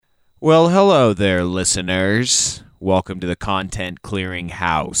Well, hello there, listeners. Welcome to the Content Clearing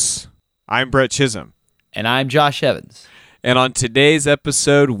House. I'm Brett Chisholm. And I'm Josh Evans. And on today's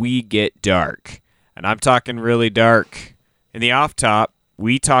episode, we get dark. And I'm talking really dark. In the off top,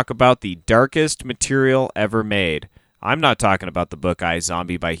 we talk about the darkest material ever made. I'm not talking about the book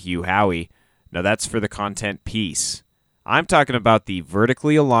iZombie by Hugh Howey. No, that's for the content piece. I'm talking about the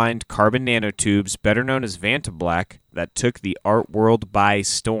vertically aligned carbon nanotubes, better known as Vantablack, that took the art world by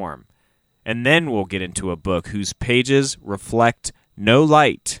storm. And then we'll get into a book whose pages reflect no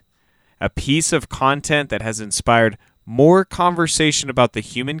light. A piece of content that has inspired more conversation about the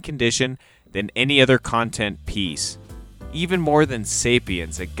human condition than any other content piece. Even more than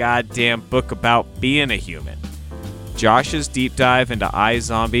Sapiens, a goddamn book about being a human. Josh's deep dive into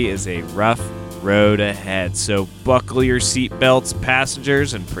iZombie is a rough road ahead, so buckle your seatbelts,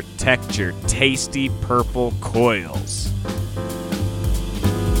 passengers, and protect your tasty purple coils.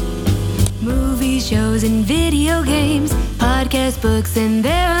 Movies, shows, and video games, podcast, books, and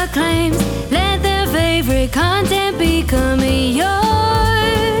their acclaims. Let their favorite content become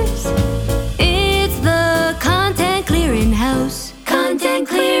yours. It's the Content Clearing House. Content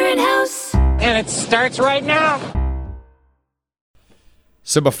Clearing House. And it starts right now.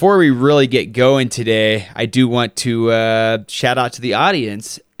 So before we really get going today, I do want to shout out to the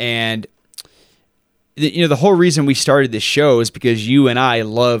audience. And the whole reason we started this show is because you and I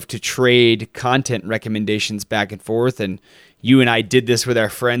love to trade content recommendations back and forth, and you and I did this with our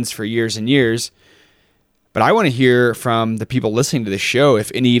friends for years and years. But I want to hear from the people listening to the show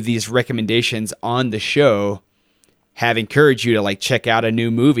if any of these recommendations on the show have encouraged you to check out a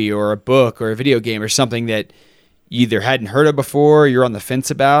new movie or a book or a video game or something that you either hadn't heard of before or you're on the fence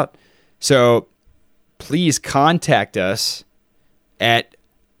about. So please contact us at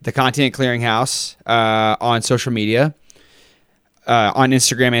the Content Clearing House on social media, on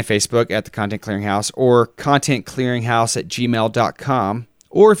Instagram and Facebook at the Content Clearing House, or contentclearinghouse@gmail.com.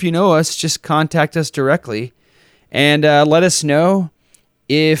 Or if you know us, just contact us directly and let us know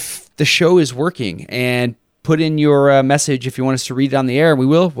if the show is working, and put in your message if you want us to read it on the air.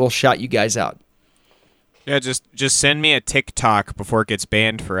 We'll shout you guys out. Yeah, just send me a TikTok before it gets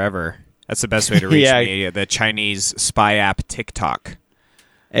banned forever. That's the best way to reach me, the Chinese spy app TikTok.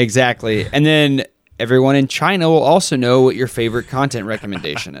 Exactly. And then everyone in China will also know what your favorite content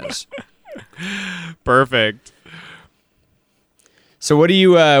recommendation is. Perfect. So what do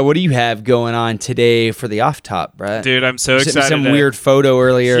you have going on today for the off top, Brett? Dude, I'm so excited. Some weird photo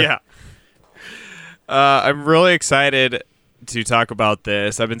earlier. Yeah. I'm really excited to talk about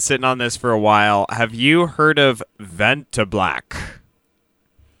this. I've been sitting on this for a while. Have you heard of Vantablack?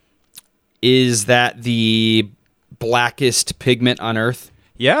 Is that the blackest pigment on Earth?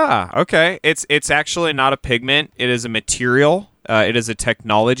 Yeah, okay. It's actually not a pigment. It is a material. It is a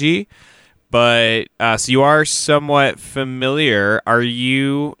technology. But so you are somewhat familiar. Are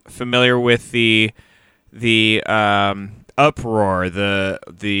you familiar with the uproar,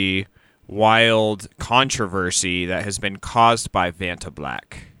 the wild controversy that has been caused by Vantablack?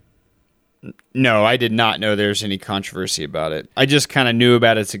 No, I did not know there's any controversy about it. I just kind of knew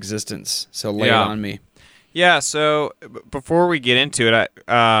about its existence. So lay it on me. Yeah, so before we get into it,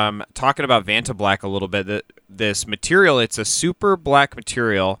 talking about Vantablack a little bit, this material, it's a super black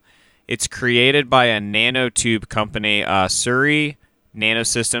material. It's created by a nanotube company, Surrey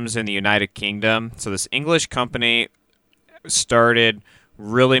Nanosystems in the United Kingdom. So this English company started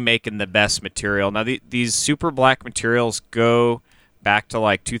really making the best material. Now, these super black materials go back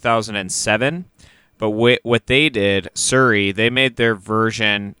to 2007. But what they did, Surrey, they made their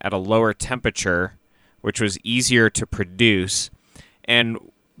version at a lower temperature, which was easier to produce. And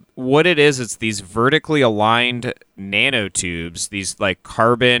what it is, it's these vertically aligned nanotubes, these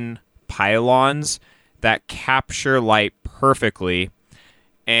carbon pylons that capture light perfectly.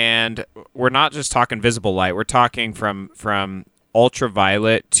 And we're not just talking visible light, we're talking from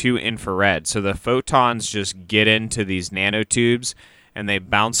ultraviolet to infrared. So the photons just get into these nanotubes and they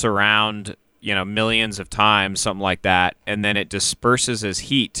bounce around, millions of times, something like that, and then it disperses as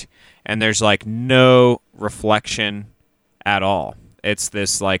heat. And there's no reflection at all. It's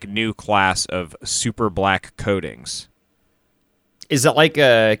this new class of super black coatings. Is it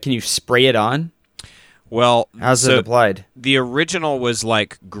can you spray it on? Well, how's it applied? The original was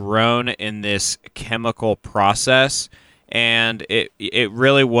grown in this chemical process, and it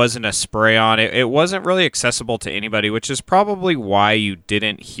really wasn't a spray on. It wasn't really accessible to anybody, which is probably why you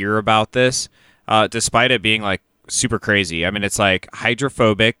didn't hear about this, despite it being super crazy. I mean, it's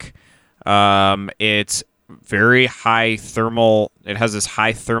hydrophobic. It's very high thermal. It has this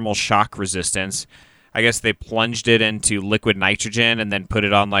high thermal shock resistance. I guess they plunged it into liquid nitrogen and then put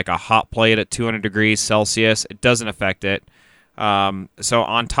it on like a hot plate at 200 degrees Celsius. It doesn't affect it. So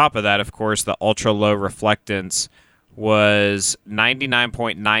on top of that, of course, the ultra low reflectance was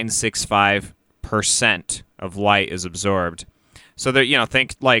 99.965% of light is absorbed. So there,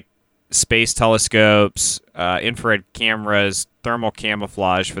 think like space telescopes, infrared cameras, thermal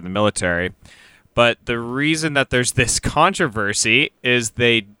camouflage for the military. But the reason that there's this controversy is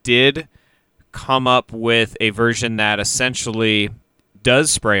they did come up with a version that essentially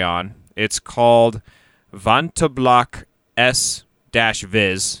does spray on. It's called Vantablack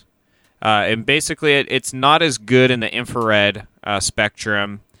S-Viz. And basically, it's not as good in the infrared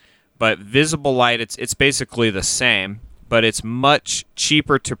spectrum, but visible light, it's basically the same, but it's much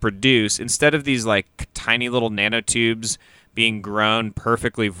cheaper to produce. Instead of these like tiny little nanotubes being grown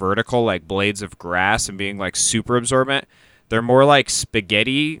perfectly vertical like blades of grass and being like super absorbent, they're more like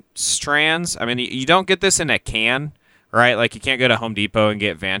spaghetti strands. I mean, you don't get this in a can, right? Like, you can't go to Home Depot and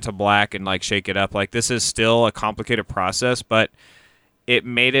get Vantablack and like shake it up. Like, this is still a complicated process, but it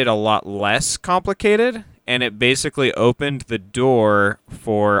made it a lot less complicated, and it basically opened the door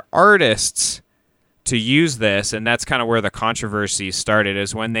for artists to use this, and that's kind of where the controversy started,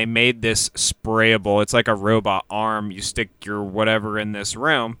 is when they made this sprayable. It's like a robot arm. You stick your whatever in this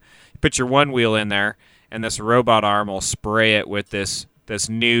room, you put your one wheel in there, and this robot arm will spray it with this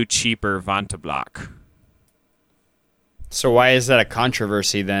new, cheaper Vantablack. So why is that a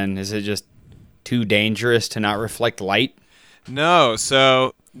controversy then? Is it just too dangerous to not reflect light? No,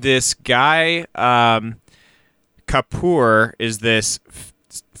 so this guy, Kapoor, is this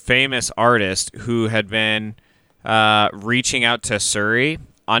famous artist who had been reaching out to Surrey.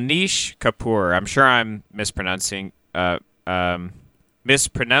 Anish Kapoor. I'm sure I'm mispronouncing that.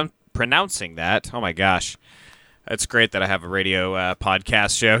 Oh my gosh. It's great that I have a radio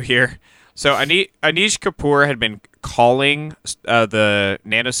podcast show here. So Anish Kapoor had been calling the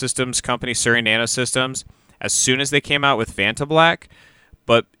Nanosystems company, Surrey Nanosystems, as soon as they came out with Vantablack,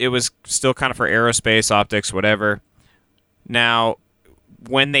 but it was still kind of for aerospace, optics, whatever. Now,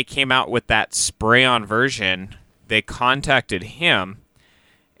 when they came out with that spray-on version, they contacted him,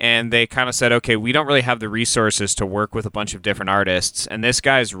 and they kind of said, okay, we don't really have the resources to work with a bunch of different artists, and this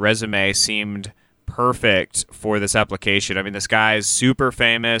guy's resume seemed perfect for this application. I mean, this guy is super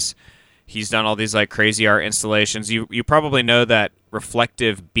famous. He's done all these like crazy art installations. You probably know that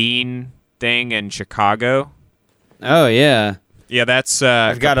reflective bean thing in Chicago. Oh yeah, yeah. That's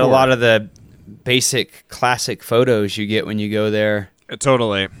I've got a lot of the basic classic photos you get when you go there.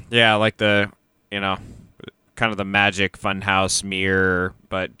 Totally, yeah. Like the kind of the magic funhouse mirror,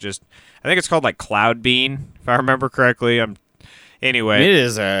 but just I think it's called like Cloud Bean, if I remember correctly. Anyway, it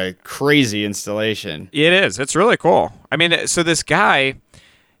is a crazy installation. It is. It's really cool. I mean, so this guy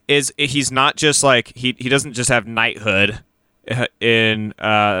he's not just like he doesn't just have knighthood in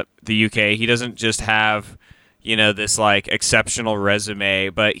the UK. He doesn't just have this like exceptional resume,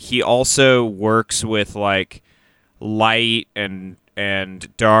 but he also works with like light and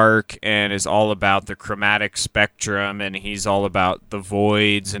dark, and is all about the chromatic spectrum, and he's all about the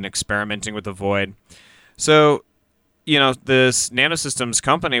voids and experimenting with the void. So this Nanosystems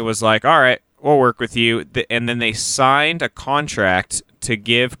company was like, all right, we'll work with you, and then they signed a contract to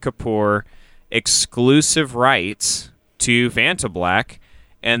give Kapoor exclusive rights to Vantablack,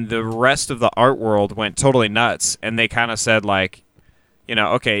 and the rest of the art world went totally nuts, and they kind of said like,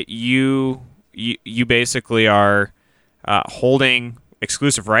 okay, you basically are holding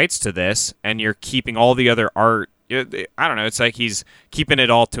exclusive rights to this, and you're keeping all the other art. I don't know, it's like he's keeping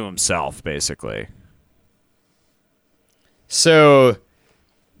it all to himself, basically. So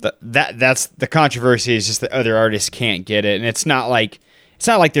that's the controversy, is just that other artists can't get it, and it's not like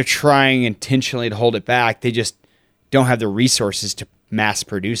they're trying intentionally to hold it back. They just don't have the resources to mass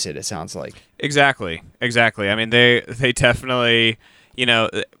produce it, it sounds like. Exactly. I mean, they definitely,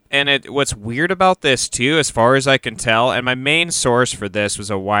 and what's weird about this too, as far as I can tell, and my main source for this was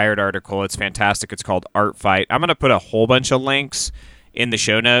a Wired article. It's fantastic. It's called Art Fight. I'm going to put a whole bunch of links in the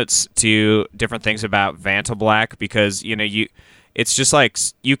show notes to different things about Vantablack, because it's just like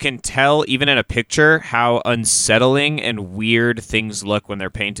you can tell even in a picture how unsettling and weird things look when they're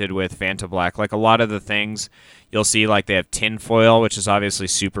painted with Vantablack. Like a lot of the things you'll see, like they have tin foil, which is obviously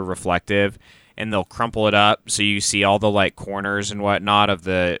super reflective, and they'll crumple it up so you see all the like corners and whatnot of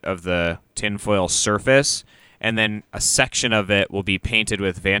the tinfoil surface, and then a section of it will be painted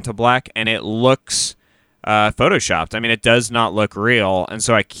with Vantablack, and it looks photoshopped. I mean, it does not look real, and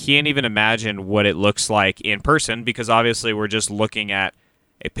so I can't even imagine what it looks like in person, because obviously we're just looking at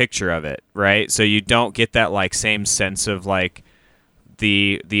a picture of it, right? So you don't get that like same sense of like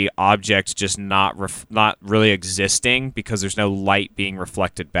the object just not really existing because there's no light being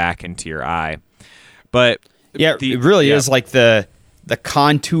reflected back into your eye. But yeah, it really is like the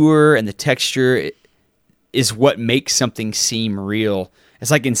contour and the texture is what makes something seem real.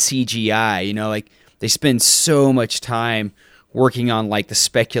 It's like in CGI, you know, like they spend so much time working on like the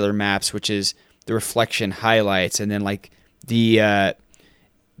specular maps, which is the reflection highlights, and then like the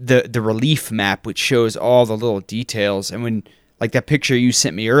relief map, which shows all the little details. And when like that picture you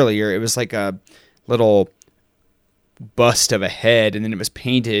sent me earlier, it was like a little bust of a head, and then it was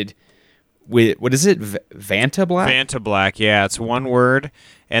painted with, what is it, Vantablack? Vantablack, yeah, it's one word,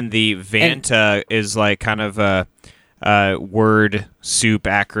 and the Vanta is like kind of a word soup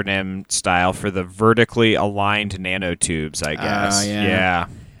acronym style for the vertically aligned nanotubes, I guess. Yeah.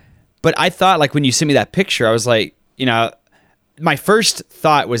 But I thought, like, when you sent me that picture, I was like, you know, my first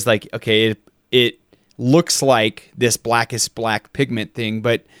thought was like, okay, it looks like this blackest black pigment thing,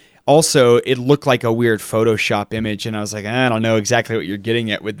 but also it looked like a weird Photoshop image, and I was like, I don't know exactly what you're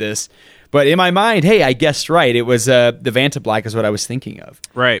getting at with this. But in my mind, hey, I guessed right. It was the Vantablack is what I was thinking of.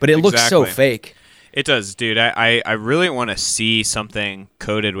 Right. But it looks so fake. It does, dude. I really want to see something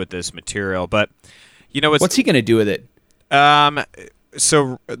coated with this material, but you know what's he going to do with it?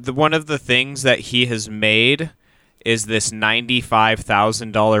 So one of the things that he has made is this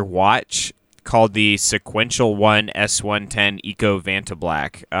 $95,000 watch called the Sequential One S110 Eco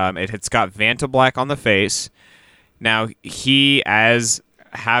Vantablack. It's got Vantablack on the face. Now, he, as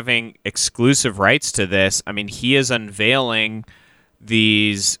having exclusive rights to this, I mean, he is unveiling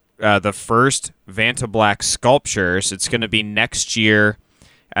these the first Vantablack sculptures. It's going to be next year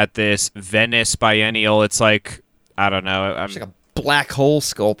at this Venice Biennial. It's like, I don't know. It's like a black hole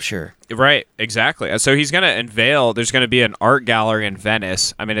sculpture. Right, exactly. So he's going to unveil, there's going to be an art gallery in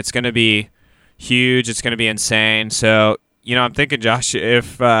Venice. I mean, it's going to be huge. It's going to be insane. So, you know, I'm thinking, Josh,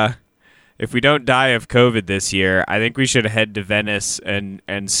 if we don't die of COVID this year, I think we should head to Venice and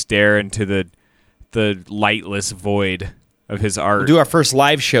stare into the lightless void of his art. We'll do our first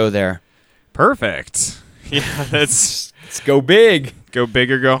live show there. Perfect. Yeah, let's go big. Go big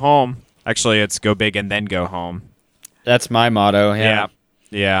or go home. Actually, it's go big and then go home. That's my motto.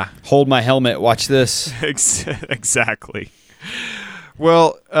 Yeah. Hold my helmet. Watch this. Exactly.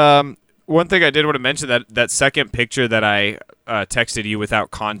 Well, one thing I did want to mention, that second picture that I texted you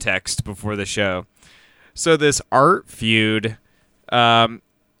without context before the show. So this art feud,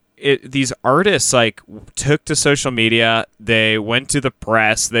 these artists like took to social media. They went to the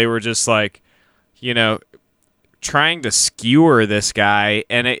press. They were just like, you know, trying to skewer this guy,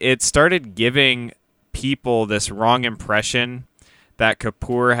 and it started giving people this wrong impression that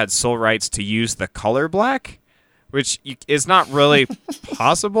Kapoor had sole rights to use the color black, which is not really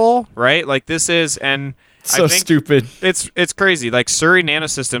possible, right? Like this is, and so I think stupid. It's crazy. Like Surrey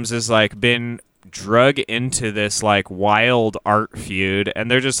Nanosystems has like been drug into this like wild art feud, and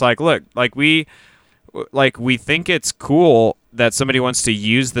they're just like, look, we think it's cool that somebody wants to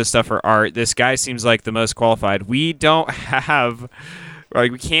use this stuff for art. This guy seems like the most qualified. We don't have,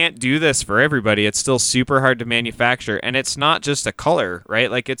 like, we can't do this for everybody. It's still super hard to manufacture, and it's not just a color, right?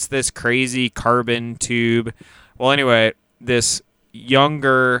 Like it's this crazy carbon tube. Well, anyway, this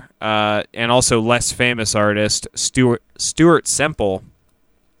younger and also less famous artist, Stuart Semple,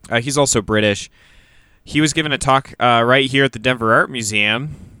 he's also British. He was given a talk right here at the Denver Art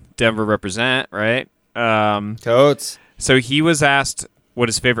Museum. Denver represent, right? Totes. So he was asked what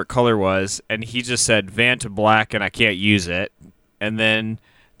his favorite color was, and he just said Vantablack, and I can't use it. And then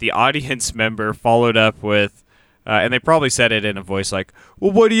the audience member followed up with, and they probably said it in a voice like,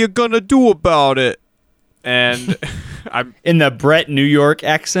 well, what are you going to do about it? And I'm in the Brett New York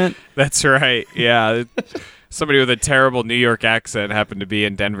accent. That's right. Yeah. Somebody with a terrible New York accent happened to be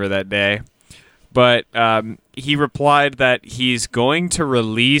in Denver that day. But he replied that he's going to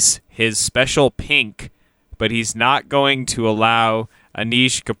release his special pink, but he's not going to allow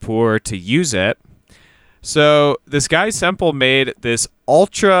Anish Kapoor to use it. So this guy Semple made this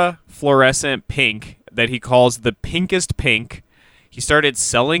ultra fluorescent pink that he calls the pinkest pink. He started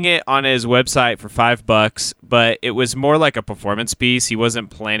selling it on his website for $5, but it was more like a performance piece. He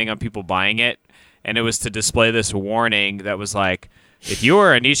wasn't planning on people buying it, and it was to display this warning that was like, if you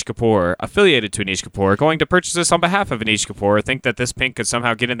are Anish Kapoor, affiliated to Anish Kapoor, going to purchase this on behalf of Anish Kapoor, think that this pink could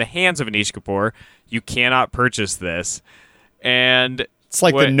somehow get in the hands of Anish Kapoor, you cannot purchase this. And it's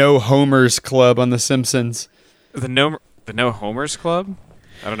like the No Homers Club on The Simpsons. The No Homers Club?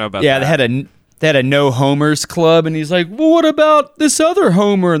 I don't know about that. Yeah, they had a No Homers Club, and he's like, well, what about this other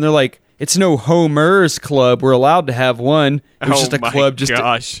Homer? And they're like, it's No Homers Club. We're allowed to have one. It was just a club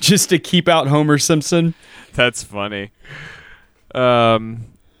just to keep out Homer Simpson. That's funny.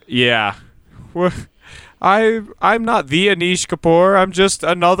 Yeah. I'm not the Anish Kapoor. I'm just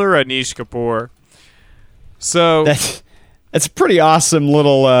another Anish Kapoor. So that's a pretty awesome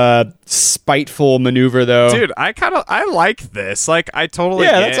little spiteful maneuver, though. dude, I like this. Like, I totally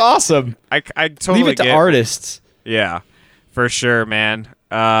that's awesome. I totally Leave it to get artists. Yeah, for sure, man.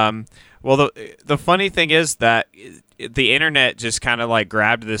 Well, the funny thing is that the internet just kind of like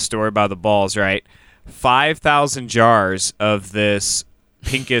grabbed this story by the balls, right? 5,000 jars of this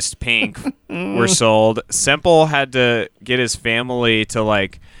pinkest pink were sold. Semple had to get his family to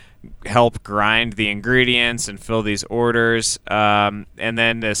like help grind the ingredients and fill these orders. And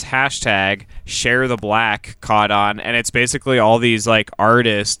then this hashtag Share the Black caught on, and it's basically all these like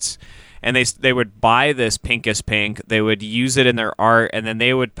artists, and they would buy this pinkest pink, they would use it in their art, and then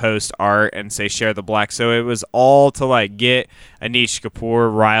they would post art and say Share the Black. So it was all to like get Anish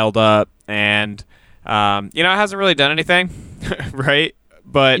Kapoor riled up, and it hasn't really done anything, right?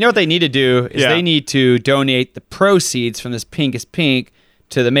 But you know what they need to do is they need to donate the proceeds from this pinkest pink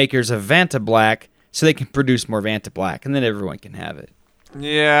to the makers of Vantablack so they can produce more Vantablack, and then everyone can have it.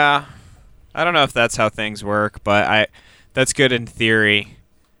 Yeah. I don't know if that's how things work, but that's good in theory.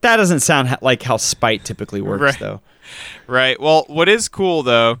 That doesn't sound like how spite typically works, though. Right. Well, what is cool,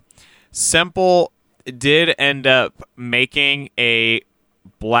 though, Semple did end up making a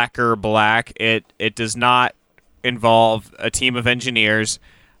blacker black. It does not involve a team of engineers.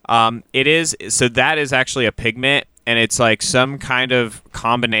 That is actually a pigment, and it's like some kind of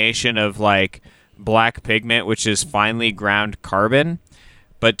combination of like black pigment, which is finely ground carbon.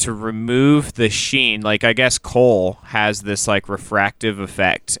 But to remove the sheen, like I guess coal has this like refractive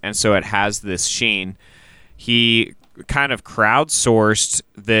effect, and so it has this sheen. He kind of crowdsourced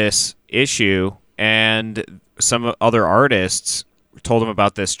this issue, and some other artists told him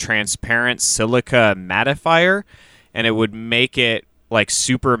about this transparent silica mattifier, and it would make it like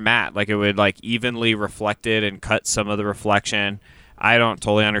super matte, like it would like evenly reflect it and cut some of the reflection. I don't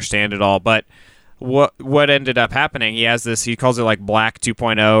totally understand it all, but what ended up happening, he has this, he calls it like Black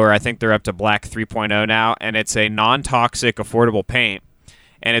 2.0, or I think they're up to Black 3.0 now, and it's a non-toxic affordable paint,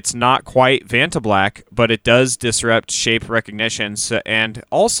 and it's not quite Vantablack, but it does disrupt shape recognition, and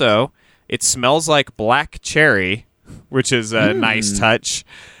also it smells like black cherry, which is a nice touch.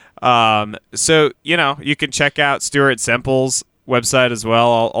 So you can check out Stuart Semple's website as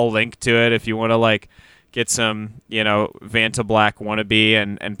well. I'll link to it if you want to like get some Vantablack wannabe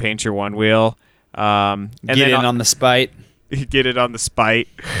and paint your one wheel. And get in on the spite. Get it on the spite.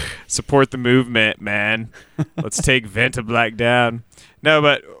 Support the movement, man. Let's take Vantablack down. No,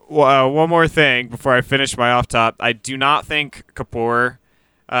 but one more thing before I finish my off top. I do not think Kapoor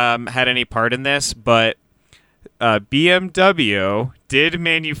had any part in this, but BMW did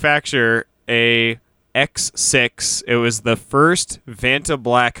manufacture a X6. It was the first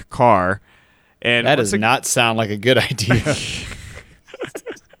Vantablack car. And that does not sound like a good idea.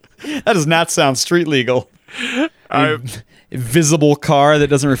 That does not sound street legal. Invisible car that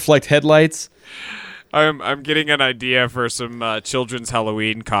doesn't reflect headlights. I'm getting an idea for some children's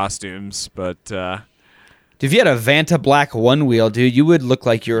Halloween costumes, but if you had a Vantablack one wheel, dude, you would look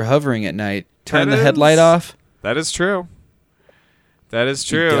like you were hovering at night. Turn the headlight off. That is true. That is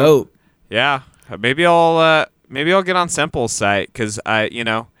true. Dope. Yeah, maybe I'll get on Semple's site, because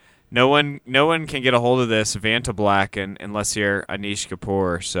no one can get a hold of this Vantablack unless you're Anish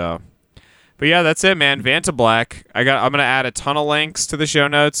Kapoor. So, but yeah, that's it, man. Vantablack. I'm gonna add a ton of links to the show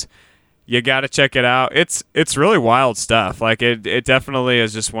notes. You got to check it out. It's really wild stuff. Like it definitely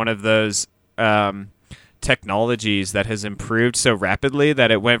is just one of those technologies that has improved so rapidly that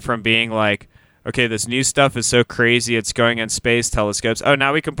it went from being like, okay, this new stuff is so crazy, it's going in space telescopes. Oh,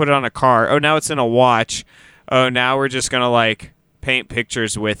 now we can put it on a car. Oh, now it's in a watch. Oh, now we're just gonna like paint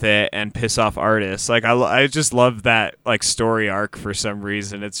pictures with it and piss off artists. Like I just love that like story arc for some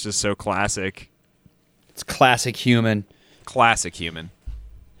reason. It's just so classic. It's classic human. Classic human.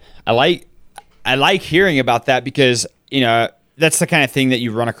 I like hearing about that because that's the kind of thing that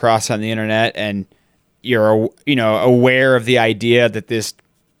you run across on the internet, and you're aware of the idea that this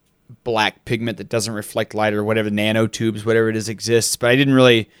black pigment that doesn't reflect light or whatever, nanotubes, whatever it is, exists. But I didn't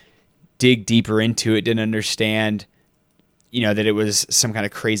really dig deeper into it. Didn't understand that it was some kind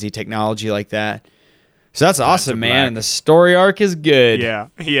of crazy technology like that. So that's awesome, man. And the story arc is good.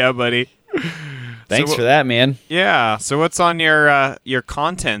 Yeah, buddy. Thanks for that, man. Yeah. So what's on your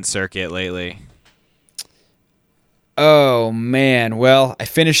content circuit lately? Oh man. Well, I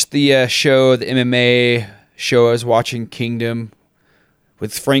finished the MMA show I was watching, Kingdom,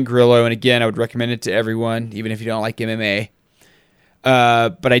 with Frank Grillo, and again, I would recommend it to everyone, even if you don't like MMA.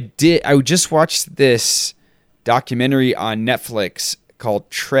 But I just watched this documentary on Netflix called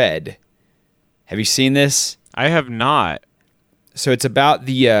Tread. Have you seen this? I have not. So it's about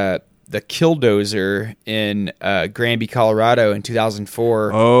the killdozer in Granby, Colorado in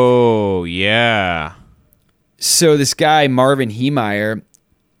 2004. Oh, yeah. So this guy, Marvin Heemeyer,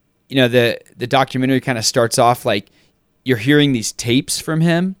 the documentary kind of starts off like you're hearing these tapes from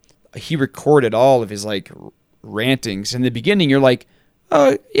him. He recorded all of his like rantings. In the beginning, you're like,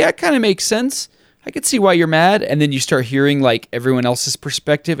 oh, yeah, it kind of makes sense. I could see why you're mad. And then you start hearing like everyone else's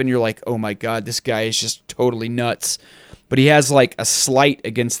perspective and you're like, oh my God, this guy is just totally nuts. But he has like a slight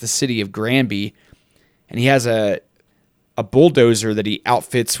against the city of Granby, and he has a bulldozer that he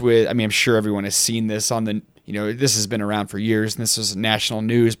outfits with. I mean, I'm sure everyone has seen this on the, this has been around for years and this is national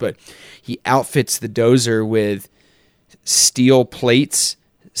news, but he outfits the dozer with steel plates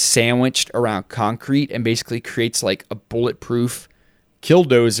sandwiched around concrete and basically creates like a bulletproof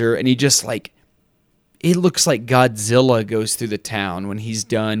killdozer. And he just like, it looks like Godzilla goes through the town when he's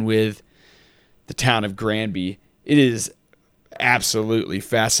done with the town of Granby. It is absolutely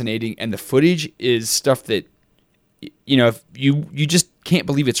fascinating, and the footage is stuff that if you just can't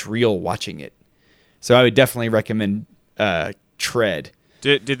believe it's real watching it. So I would definitely recommend Tread.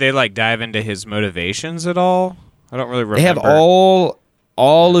 Did they like dive into his motivations at all? I don't really remember. They have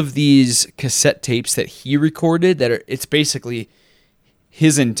all of these cassette tapes that he recorded that are, it's basically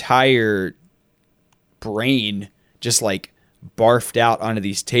his entire brain just like barfed out onto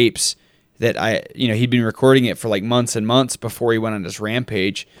these tapes that he'd been recording it for like months and months before he went on his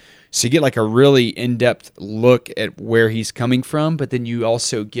rampage. So you get like a really in-depth look at where he's coming from, but then you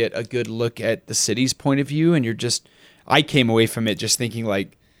also get a good look at the city's point of view. And I came away from it just thinking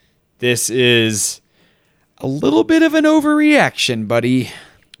like, this is a little bit of an overreaction, buddy.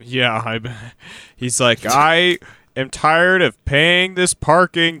 Yeah. He's like, I am tired of paying this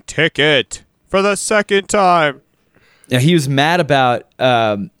parking ticket for the second time. Yeah, he was mad about,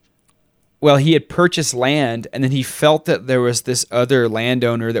 he had purchased land, and then he felt that there was this other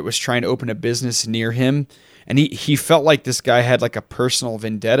landowner that was trying to open a business near him, and he felt like this guy had like a personal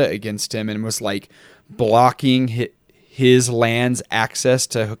vendetta against him and was like blocking his land's access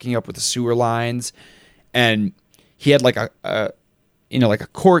to hooking up with the sewer lines, and he had like a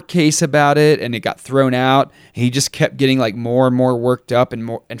court case about it, and it got thrown out. And he just kept getting like more and more worked up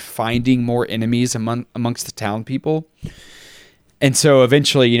and finding more enemies amongst the town people. And so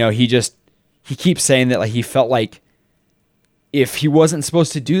eventually, he keeps saying that like he felt like if he wasn't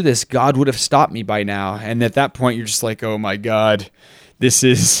supposed to do this, God would have stopped me by now. And at that point, you're just like, oh my God, this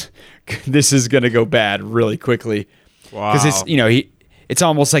is going to go bad really quickly. Wow. Because it's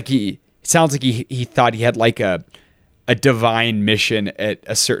almost like it sounds like he thought he had like a divine mission at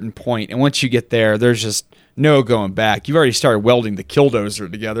a certain point. And once you get there, there's just no going back. You've already started welding the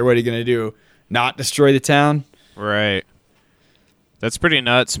killdozer together. What are you going to do? Not destroy the town? Right. That's pretty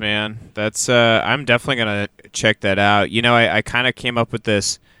nuts, man. That's I'm definitely gonna check that out. I kind of came up with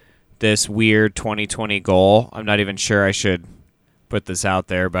this weird 2020 goal. I'm not even sure I should put this out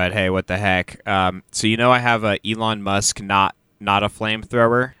there, but hey, what the heck? So I have a Elon Musk not a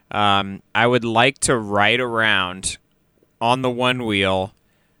flamethrower. I would like to ride around on the one wheel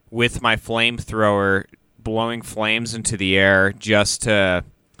with my flamethrower, blowing flames into the air, just to,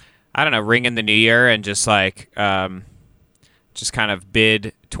 I don't know, ring in the new year and just like. Just kind of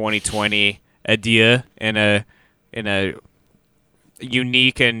bid 2020 adieu in a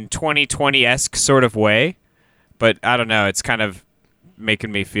unique and 2020-esque sort of way. But I don't know, it's kind of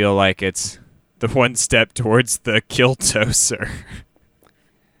making me feel like it's the one step towards the killdozer.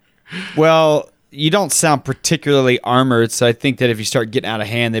 Well, you don't sound particularly armored, so I think that if you start getting out of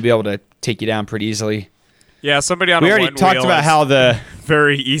hand, they'd be able to take you down pretty easily. Yeah, somebody on we a already one talked wheel about how the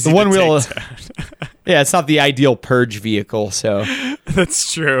very easy the one to wheel take down. Yeah, it's not the ideal purge vehicle, so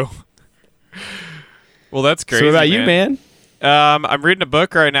That's true. Well, that's crazy. So what about you, man? I'm reading a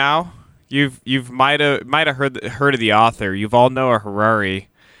book right now. You've might have heard of the author. Yuval Noah Harari.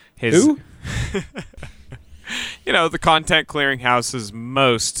 Who? The Content Clearinghouse's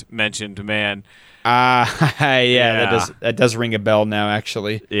most mentioned man. Yeah. That does ring a bell now,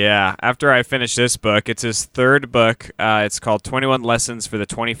 actually. Yeah. After I finish this book, it's his third book. It's called 21 Lessons for the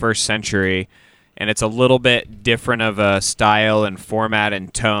 21st Century, and it's a little bit different of a style and format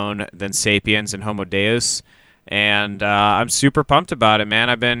and tone than Sapiens and Homo Deus, and I'm super pumped about it, man.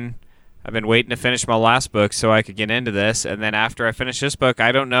 I've been waiting to finish my last book so I could get into this, and then after I finish this book,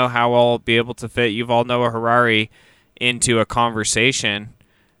 I don't know how I'll be able to fit Yuval Noah Harari into a conversation.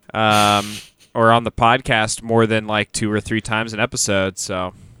 Or on the podcast more than like 2 or 3 times an episode.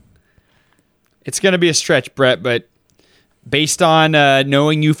 So it's going to be a stretch, Brett, but Based on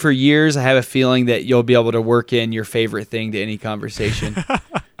knowing you for years, I have a feeling that you'll be able to work in your favorite thing to any conversation.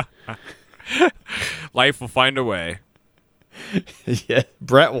 Life will find a way. Yeah,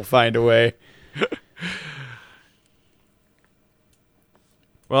 Brett will find a way.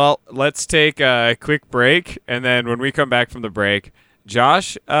 Well, let's take a quick break, and then when we come back from the break,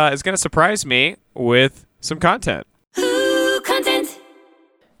 Josh is going to surprise me with some content. Ooh, content.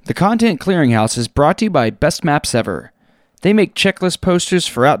 The Content Clearinghouse is brought to you by Best Maps Ever. They make checklist posters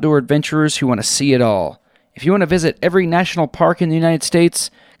for outdoor adventurers who want to see it all. If you want to visit every national park in the United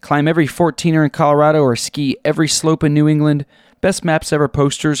States, climb every 14er in Colorado, or ski every slope in New England, Best Maps Ever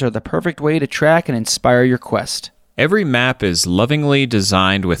posters are the perfect way to track and inspire your quest. Every map is lovingly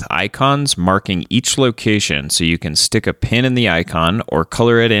designed with icons marking each location, so you can stick a pin in the icon or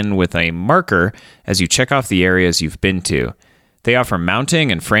color it in with a marker as you check off the areas you've been to. They offer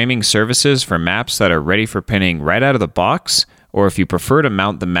mounting and framing services for maps that are ready for pinning right out of the box, or if you prefer to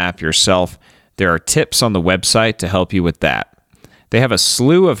mount the map yourself, there are tips on the website to help you with that. They have a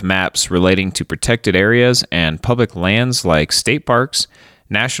slew of maps relating to protected areas and public lands like state parks,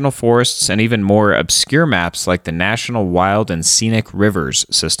 national forests, and even more obscure maps like the National Wild and Scenic Rivers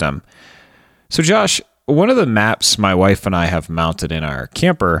system. So Josh, one of the maps my wife and I have mounted in our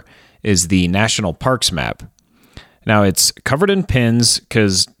camper is the National Parks map. Now, it's covered in pins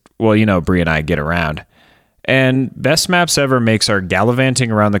because, well, you know, Bree and I get around. And Best Maps Ever makes our gallivanting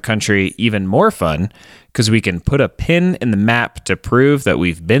around the country even more fun because we can put a pin in the map to prove that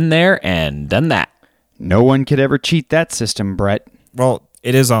we've been there and done that. No one could ever cheat that system, Brett. Well,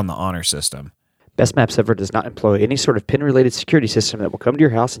 it is on the honor system. Best Maps Ever does not employ any sort of pin-related security system that will come to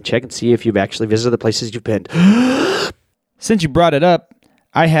your house and check and see if you've actually visited the places you've pinned. Since you brought it up,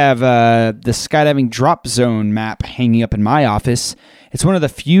 I have the skydiving drop zone map hanging up in my office. It's one of the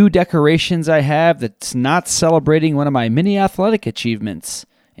few decorations I have that's not celebrating one of my many athletic achievements.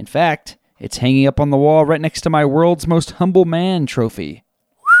 In fact, it's hanging up on the wall right next to my World's Most Humble Man trophy.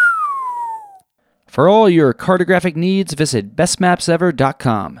 For all your cartographic needs, visit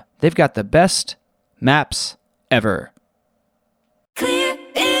bestmapsever.com. They've got the best maps ever. Clear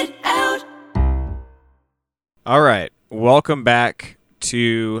it out. All right. Welcome back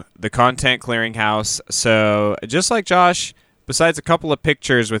to the Content Clearinghouse. So, just like Josh, besides a couple of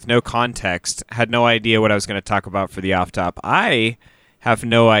pictures with no context, had no idea what I was going to talk about for the off top, I have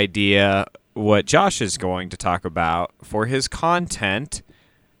no idea what Josh is going to talk about for his content.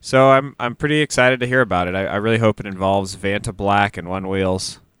 So I'm pretty excited to hear about it. I really hope it involves Vantablack and One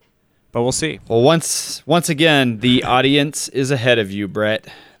Wheels, but we'll see. Well, once again, the audience is ahead of you, Brett.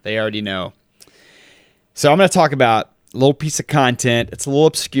 They already know. So I'm going to talk about a little piece of content. It's a little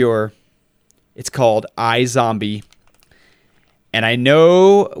obscure. It's called iZombie. And I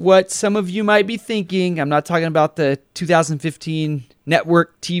know what some of you might be thinking. I'm not talking about the 2015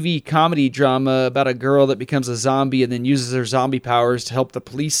 network TV comedy drama about a girl that becomes a zombie and then uses her zombie powers to help the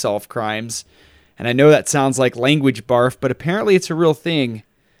police solve crimes. And I know that sounds like language barf, but apparently it's a real thing.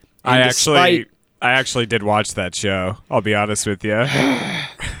 And I actually did watch that show. I'll be honest with you.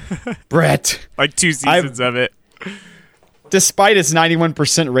 Brett. Like 2 seasons of it. Despite its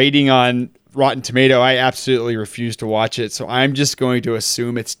 91% rating on Rotten Tomato, I absolutely refuse to watch it. So I'm just going to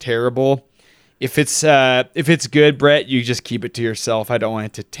assume it's terrible. If it's good, Brett, you just keep it to yourself. I don't want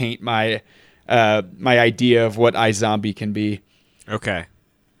it to taint my idea of what iZombie can be. Okay.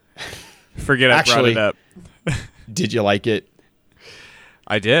 Forget I brought it up. Did you like it?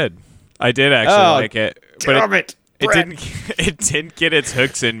 I did actually like it. But it didn't get its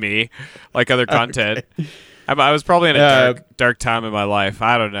hooks in me like other content. Okay. I was probably in a dark time in my life.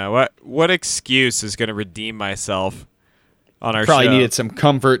 I don't know. What excuse is going to redeem myself on our show? Probably needed some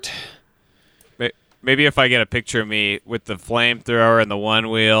comfort. Maybe if I get a picture of me with the flamethrower and the one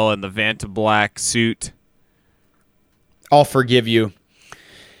wheel and the Vantablack suit. I'll forgive you.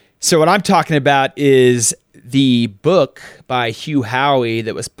 So what I'm talking about is the book by Hugh Howey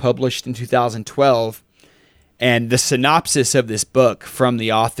that was published in 2012. And the synopsis of this book from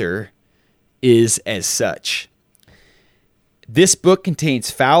the author is as such. This book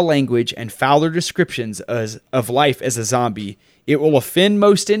contains foul language and fouler descriptions of life as a zombie. It will offend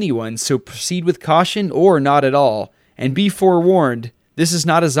most anyone, so proceed with caution or not at all. And be forewarned, this is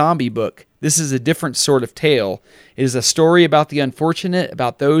not a zombie book. This is a different sort of tale. It is a story about the unfortunate,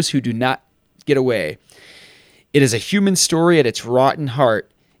 about those who do not get away. It is a human story at its rotten heart.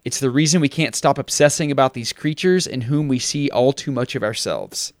 It's the reason we can't stop obsessing about these creatures in whom we see all too much of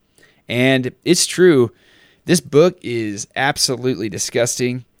ourselves. And it's true. This book is absolutely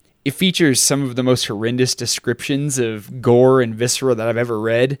disgusting. It features some of the most horrendous descriptions of gore and viscera that I've ever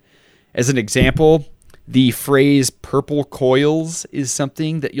read. As an example, The phrase purple coils is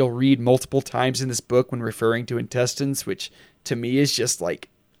something that you'll read multiple times in this book when referring to intestines, which to me is just like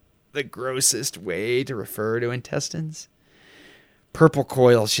the grossest way to refer to intestines. Purple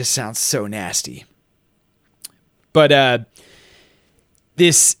coils just sounds so nasty. But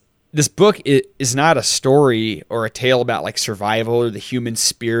this book is not a story or a tale about like survival or the human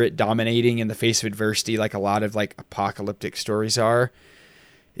spirit dominating in the face of adversity like a lot of like apocalyptic stories are.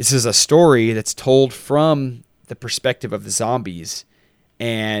 This is a story that's told from the perspective of the zombies,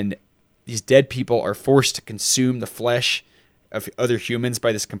 and these dead people are forced to consume the flesh of other humans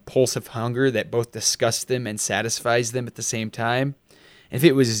by this compulsive hunger that both disgusts them and satisfies them at the same time. And if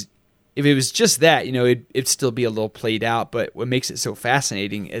it was just that, it'd still be a little played out. But what makes it so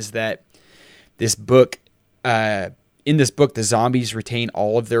fascinating is that this book, in this book, the zombies retain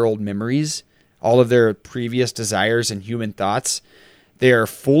all of their old memories, all of their previous desires and human thoughts. They are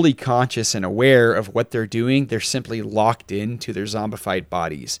fully conscious and aware of what they're doing. They're simply locked into their zombified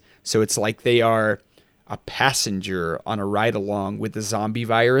bodies. So it's like they are a passenger on a ride along with the zombie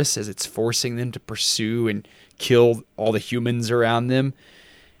virus as it's forcing them to pursue and kill all the humans around them.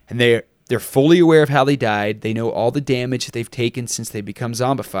 And they're fully aware of how they died. They know all the damage that they've taken since they become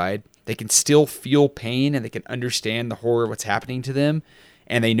zombified. They can still feel pain and they can understand the horror of what's happening to them.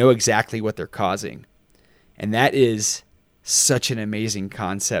 And they know exactly what they're causing. And that is such an amazing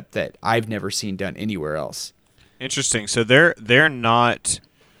concept that I've never seen done anywhere else. Interesting. So they're not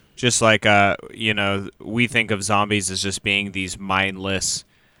just like we think of zombies as just being these mindless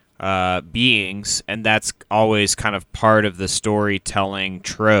beings, and that's always kind of part of the storytelling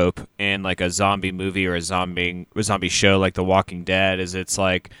trope in like a zombie movie or a zombie show like The Walking Dead. Is it's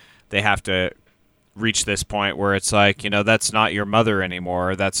like they have to reach this point where it's like, that's not your mother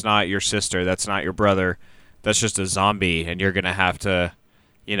anymore, that's not your sister, that's not your brother. That's just a zombie, and you're going to have to,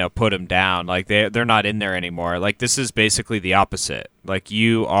 put them down. Like, they're not in there anymore. Like, this is basically the opposite. Like,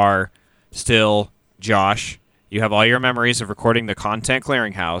 you are still Josh. You have all your memories of recording the Content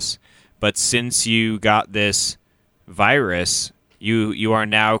Clearinghouse, but since you got this virus, you are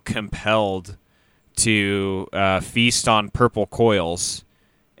now compelled to feast on purple coils,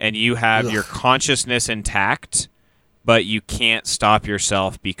 and you have your consciousness intact, but you can't stop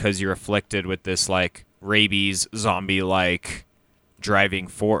yourself because you're afflicted with this, like, rabies zombie-like driving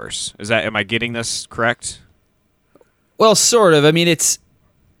force. Am I getting this correct? Well, sort of. I mean,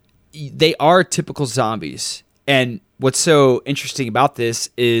 they are typical zombies. And what's so interesting about this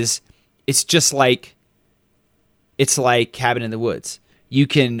is it's like Cabin in the Woods. You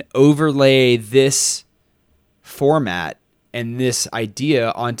can overlay this format and this idea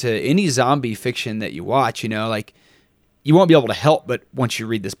onto any zombie fiction that you watch, like you won't be able to help but, once you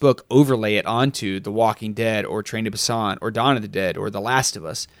read this book, overlay it onto The Walking Dead or Train to Busan or Dawn of the Dead or The Last of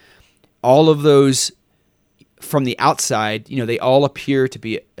Us. All of those, from the outside, they all appear to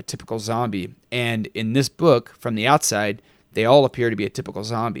be a typical zombie. And in this book, from the outside, they all appear to be a typical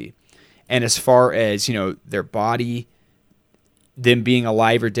zombie. And as far as, their body, them being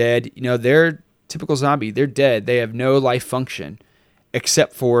alive or dead, they're typical zombie. They're dead. They have no life function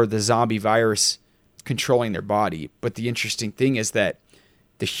except for the zombie virus controlling their body. But the interesting thing is that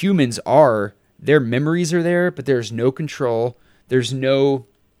the humans their memories are there, but there's no control. There's no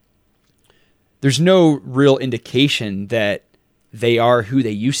real indication that they are who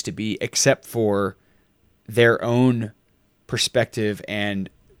they used to be, except for their own perspective and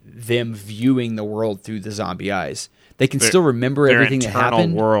them viewing the world through the zombie eyes. They can still remember everything that happened. Their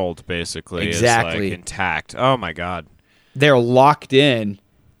internal world, basically, is like intact. Oh my God. They're locked in.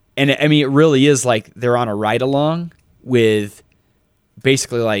 And I mean, it really is like they're on a ride along with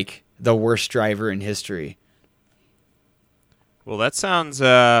basically like the worst driver in history. Well, that sounds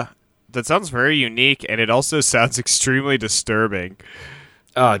very unique, and it also sounds extremely disturbing.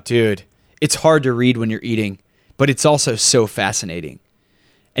 Oh, dude. It's hard to read when you're eating, but it's also so fascinating.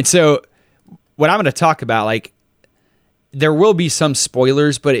 And so what I'm going to talk about, like, there will be some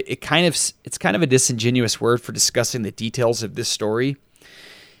spoilers, but it's kind of a disingenuous word for discussing the details of this story.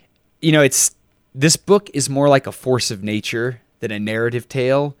 This book is more like a force of nature than a narrative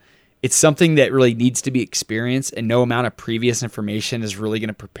tale. It's something that really needs to be experienced, and no amount of previous information is really going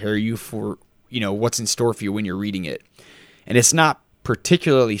to prepare you for, what's in store for you when you're reading it. And it's not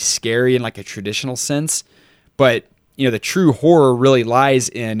particularly scary in like a traditional sense, but, the true horror really lies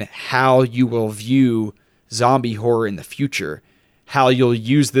in how you will view zombie horror in the future, how you'll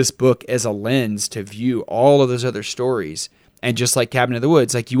use this book as a lens to view all of those other stories. And just like Cabin in the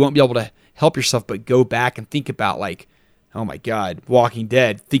Woods, like you won't be able to help yourself but go back and think about like, oh my God, Walking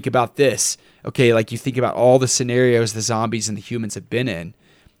Dead, think about this. Okay, like you think about all the scenarios the zombies and the humans have been in.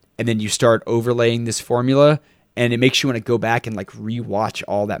 and then you start overlaying this formula, and it makes you want to go back and like rewatch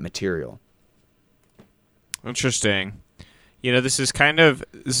all that material. Interesting. This is kind of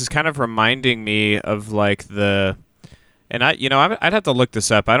reminding me of like I'd have to look this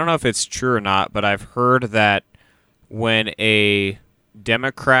up. I don't know if it's true or not, but I've heard that when a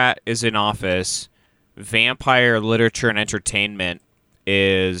Democrat is in office, vampire literature and entertainment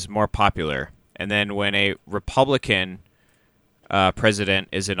is more popular. And then when a Republican president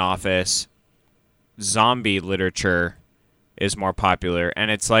is in office, zombie literature is more popular. And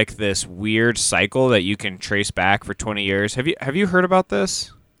it's like this weird cycle that you can trace back for 20 years. Have you heard about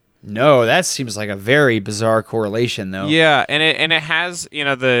this? No, that seems like a very bizarre correlation, though. Yeah, and it has,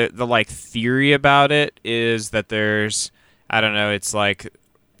 the like theory about it is that there's, I don't know, it's like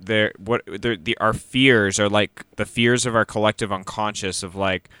our fears are like the fears of our collective unconscious of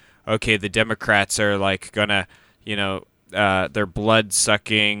like, okay, the Democrats are like gonna, they're blood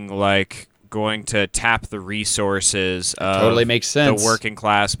sucking, like going to tap the resources of totally makes sense. The working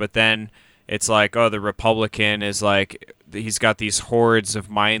class, but then it's like, oh, the Republican is like, he's got these hordes of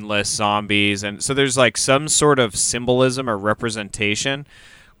mindless zombies, and so there's like some sort of symbolism or representation,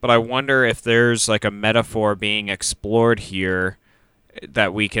 but I wonder if there's like a metaphor being explored here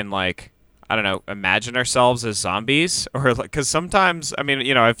that we can like, I don't know, imagine ourselves as zombies, or like, because sometimes, I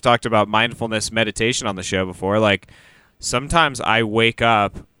mean, I've talked about mindfulness meditation on the show before, like sometimes I wake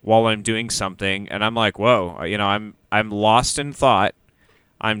up while I'm doing something and I'm like, whoa, I'm lost in thought.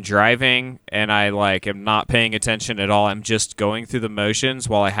 I'm driving and I like am not paying attention at all. I'm just going through the motions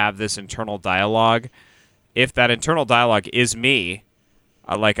while I have this internal dialogue. If that internal dialogue is me,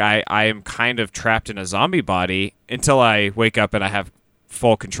 I am kind of trapped in a zombie body until I wake up and I have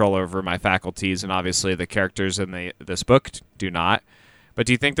full control over my faculties. And obviously the characters in this book do not. But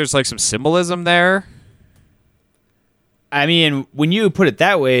do you think there's like some symbolism there? I mean, when you put it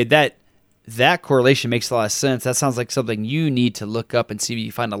that way, that correlation makes a lot of sense. That sounds like something you need to look up and see if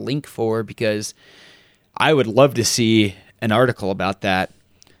you find a link for, because I would love to see an article about that.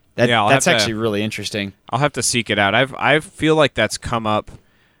 That's actually really interesting. I'll have to seek it out. I feel like that's come up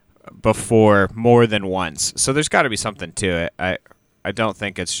before more than once, so there's got to be something to it. I don't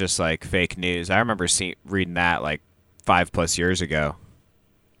think it's just like fake news. I remember reading that like 5+ years ago.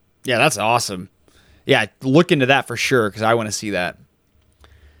 Yeah, that's awesome. Yeah, look into that for sure, because I want to see that.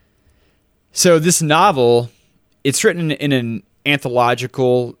 So this novel, it's written in an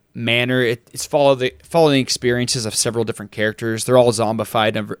anthological manner. It's following the experiences of several different characters. They're all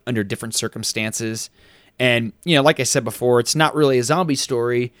zombified under different circumstances. And, like I said before, it's not really a zombie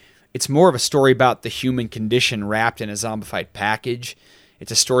story. It's more of a story about the human condition wrapped in a zombified package.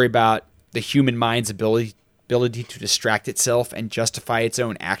 It's a story about the human mind's ability to distract itself and justify its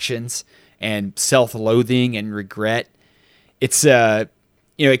own actions, and self-loathing and regret. It's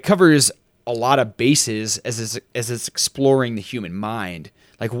it covers a lot of bases as it's exploring the human mind.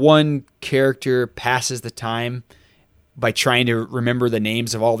 Like, one character passes the time by trying to remember the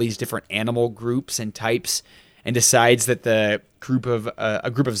names of all these different animal groups and types, and decides that the group of a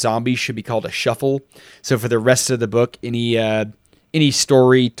group of zombies should be called a shuffle. So for the rest of the book, any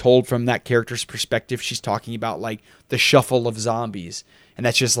story told from that character's perspective, she's talking about like the shuffle of zombies, and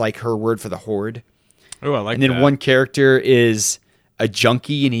that's just like her word for the horde. Oh, I like that. And then one character is a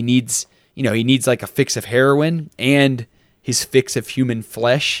junkie, and he needs like a fix of heroin and his fix of human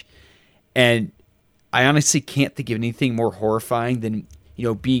flesh. And I honestly can't think of anything more horrifying than,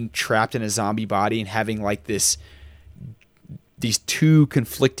 being trapped in a zombie body and having like these two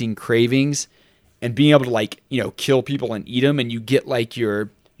conflicting cravings, and being able to kill people and eat them, and you get like your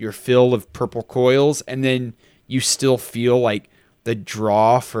fill of purple coils, and then you still feel like the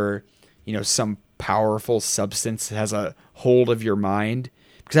draw for, some powerful substance that has a hold of your mind.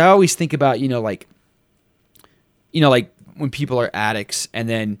 Because I always think about, like when people are addicts and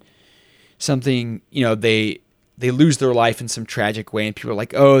then something, they lose their life in some tragic way, and people are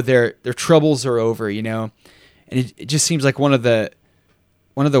like, oh, their troubles are over, and it just seems like one of the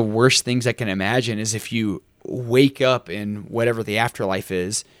worst things I can imagine is if you wake up in whatever the afterlife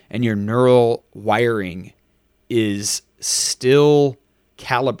is, and your neural wiring is still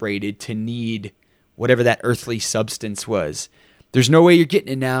calibrated to need whatever that earthly substance was. There's no way you're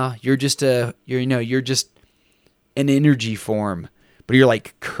getting it now. You're just you're just an energy form, but you're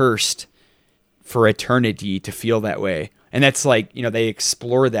like cursed for eternity to feel that way. And that's like, they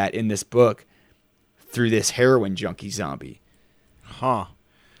explore that in this book through this heroin junkie zombie. Huh.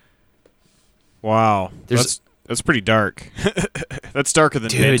 Wow. That's pretty dark. That's darker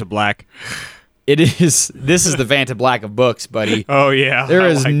than Vantablack. It is. This is the Vantablack of books, buddy. Oh yeah. There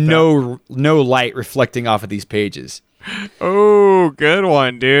is no light reflecting off of these pages. Oh, good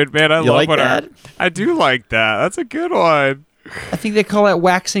one, dude. Man, I You love like what that? I do like that. That's a good one. I think they call that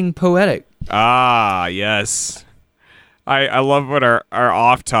waxing poetic. Ah, yes. I love when our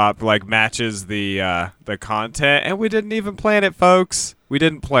off top like matches the content, and we didn't even plan it, folks. We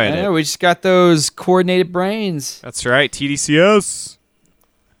didn't plan I it. know, we just got those coordinated brains. That's right, TDCS.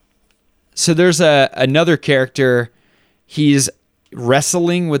 So there's another character. He's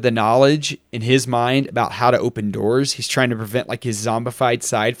wrestling with the knowledge in his mind about how to open doors. He's trying to prevent like his zombified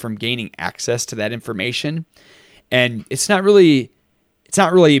side from gaining access to that information. And it's not really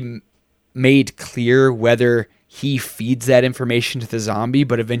made clear whether he feeds that information to the zombie,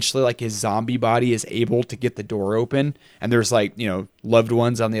 but eventually like his zombie body is able to get the door open, and there's like, loved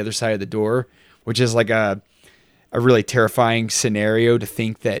ones on the other side of the door, which is like a really terrifying scenario to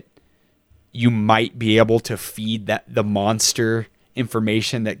think that you might be able to feed the monster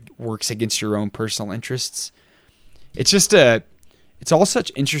information that works against your own personal interests. It's all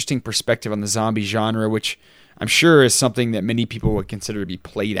such interesting perspective on the zombie genre, which I'm sure is something that many people would consider to be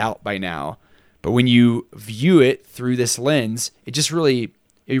played out by now. But when you view it through this lens, it really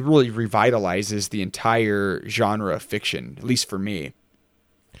revitalizes the entire genre of fiction, at least for me.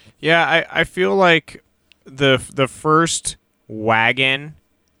 Yeah, I feel like the first wagon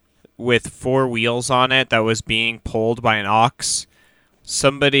with 4 wheels on it that was being pulled by an ox,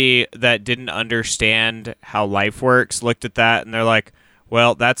 somebody that didn't understand how life works looked at that and they're like,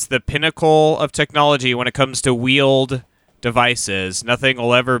 well, that's the pinnacle of technology when it comes to wheeled devices. Nothing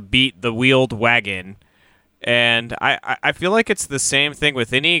will ever beat the wheeled wagon. And I feel like it's the same thing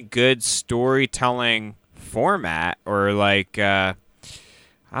with any good storytelling format, or like I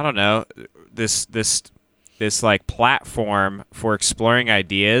don't know, this like platform for exploring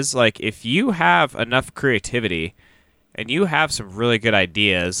ideas. Like if you have enough creativity and you have some really good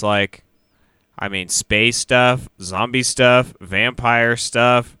ideas, like space stuff, zombie stuff, vampire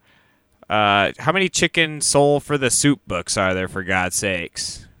stuff. How many chicken soul for the soup books are there, for God's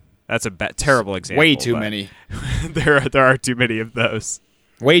sakes? That's a terrible example. Way too many. there are too many of those.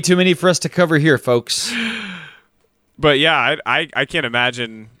 Way too many for us to cover here, folks. But yeah, I can't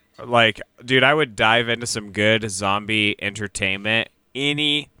imagine. Like, dude, I would dive into some good zombie entertainment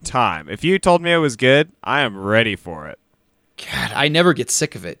any time. If you told me it was good, I am ready for it. God, I never get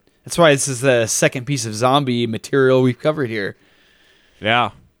sick of it. That's why this is the second piece of zombie material we've covered here.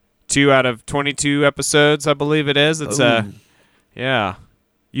 Yeah. 2 out of 22 episodes, I believe it is. It's yeah.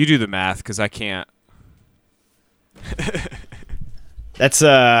 You do the math, because I can't. That's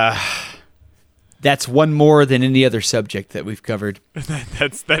one more than any other subject that we've covered.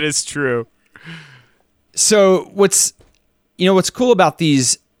 That is true. So what's cool about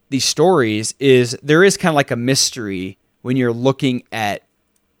these stories is there is kind of like a mystery when you're looking at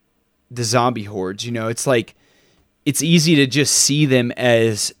the zombie hordes. It's like it's easy to just see them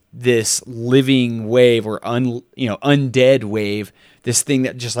as this living wave or undead wave, this thing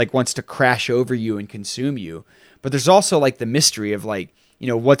that just like wants to crash over you and consume you. But there's also like the mystery of like,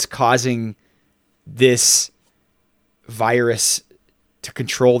 what's causing this virus to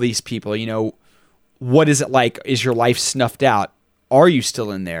control these people. What is it like? Is your life snuffed out? Are you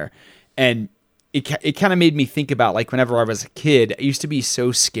still in there? And it kind of made me think about like whenever I was a kid, I used to be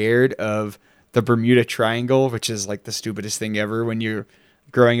so scared of the Bermuda Triangle, which is like the stupidest thing ever when you're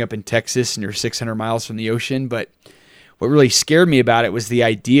growing up in Texas and you're 600 miles from the ocean. But what really scared me about it was the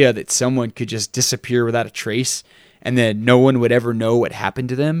idea that someone could just disappear without a trace and then no one would ever know what happened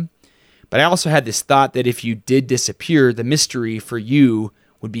to them. But I also had this thought that if you did disappear, the mystery for you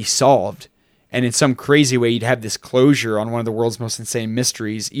would be solved. And in some crazy way, you'd have this closure on one of the world's most insane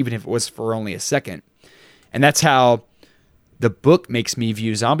mysteries, even if it was for only a second. And that's how the book makes me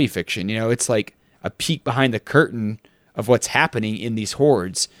view zombie fiction. It's like a peek behind the curtain of what's happening in these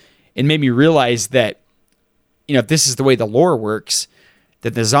hordes. It made me realize that, if this is the way the lore works,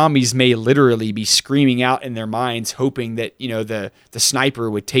 that the zombies may literally be screaming out in their minds, hoping that, the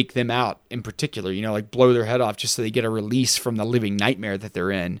sniper would take them out in particular, like blow their head off just so they get a release from the living nightmare that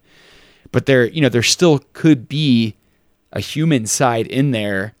they're in. But there still could be a human side in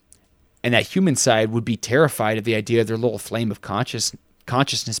there, and that human side would be terrified of the idea of their little flame of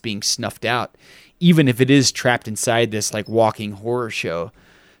consciousness being snuffed out, even if it is trapped inside this like walking horror show.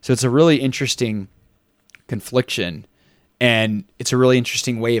 So it's a really interesting confliction, and it's a really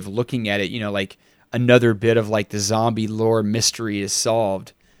interesting way of looking at it. Like another bit of like the zombie lore mystery is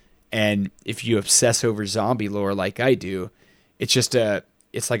solved, and if you obsess over zombie lore like I do,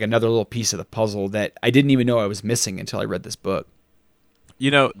 it's like another little piece of the puzzle that I didn't even know I was missing until I read this book.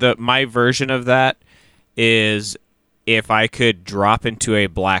 My version of that is if I could drop into a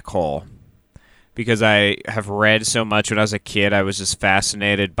black hole. because I have read so much when I was a kid. I was just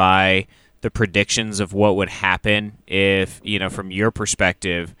fascinated by the predictions of what would happen if, from your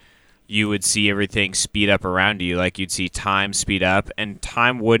perspective, you would see everything speed up around you. Like you'd see time speed up, and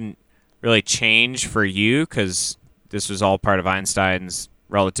time wouldn't really change for you because this was all part of Einstein's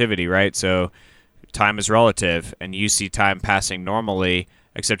relativity, right? So time is relative, and you see time passing normally,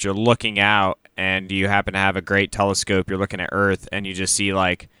 except you're looking out and you happen to have a great telescope. You're looking at Earth and you just see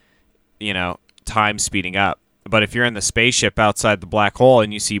time speeding up. But if you're in the spaceship outside the black hole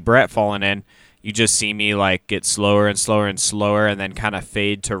and you see Brett falling in, you just see me get slower and slower and slower, and then kind of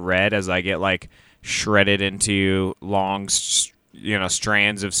fade to red as I get shredded into long,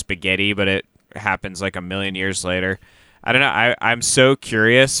 strands of spaghetti. But it happens a million years later. I don't know. I'm so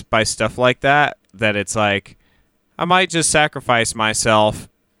curious by stuff like that it's I might just sacrifice myself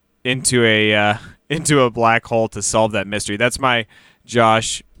into a black hole to solve that mystery. That's my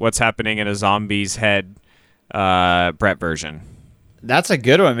Josh, what's happening in a zombie's head, Brett version. That's a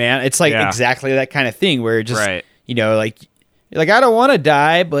good one, man. It's exactly that kind of thing where just, right. You're like, I don't want to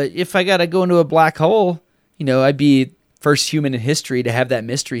die, but if I got to go into a black hole, I'd be first human in history to have that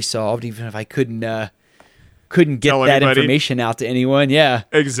mystery solved, even if I couldn't get Tell that anybody. information out to anyone. Yeah.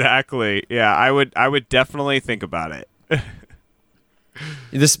 Exactly. Yeah, I would definitely think about it.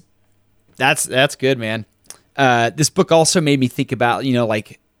 That's good, man. This book also made me think about,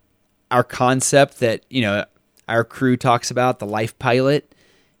 our concept that, our crew talks about, the life pilot.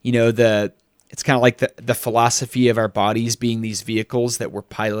 It's kind of like the philosophy of our bodies being these vehicles that we're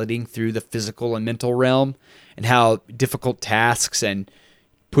piloting through the physical and mental realm, and how difficult tasks and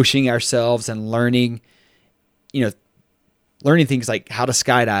pushing ourselves and learning things like how to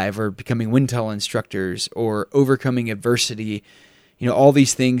skydive or becoming wind tunnel instructors or overcoming adversity, all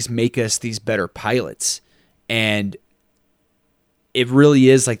these things make us these better pilots. And it really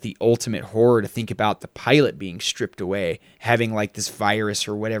is the ultimate horror to think about the pilot being stripped away, having this virus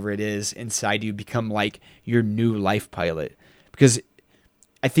or whatever it is inside you become your new life pilot. Because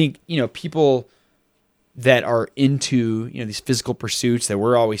I think, people that are into, these physical pursuits that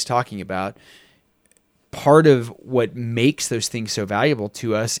we're always talking about, part of what makes those things so valuable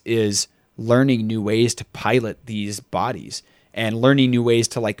to us is learning new ways to pilot these bodies and learning new ways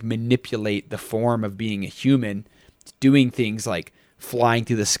to manipulate the form of being a human, doing things like flying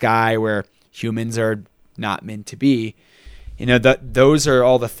through the sky where humans are not meant to be. Those are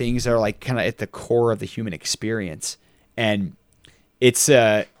all the things that are kind of at the core of the human experience. And it's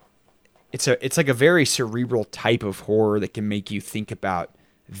a very cerebral type of horror that can make you think about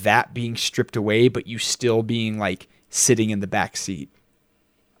that being stripped away, but you still being sitting in the back seat.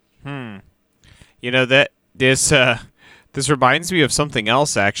 This reminds me of something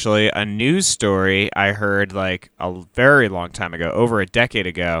else, actually. A news story I heard a very long time ago, over a decade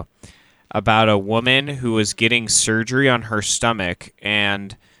ago, about a woman who was getting surgery on her stomach,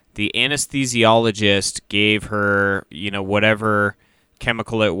 and the anesthesiologist gave her, whatever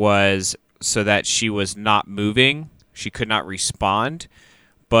chemical it was so that she was not moving. She could not respond.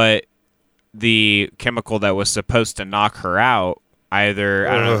 But the chemical that was supposed to knock her out, I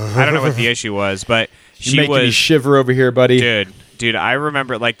don't know what the issue was, but You're making me shiver over here, buddy. Dude, I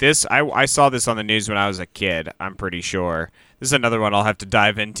remember this. I saw this on the news when I was a kid. I'm pretty sure. This is another one I'll have to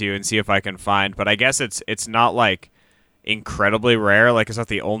dive into and see if I can find. But I guess it's not incredibly rare. It's not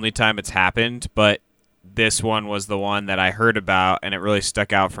the only time it's happened. But this one was the one that I heard about, and it really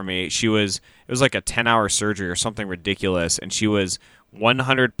stuck out for me. It was a 10-hour surgery or something ridiculous, and she was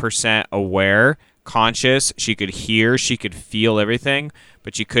 100% aware, conscious. She could hear, she could feel everything,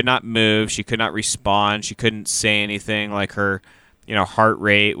 but she could not move. She could not respond. She couldn't say anything. Her, heart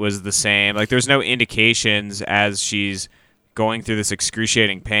rate was the same. There's no indications as she's going through this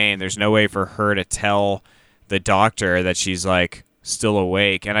excruciating pain. There's no way for her to tell the doctor that she's still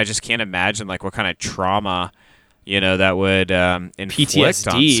awake. And I just can't imagine what kind of trauma, that would inflict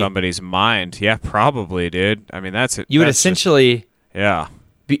PTSD on somebody's mind. Yeah, probably, dude. I mean, you would essentially. Yeah.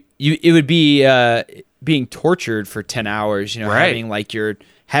 It would be being tortured for 10 hours, right.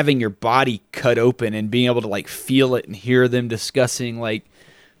 having your body cut open and being able to feel it and hear them discussing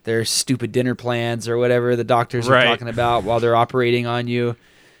their stupid dinner plans or whatever the doctors are talking about while they're operating on you.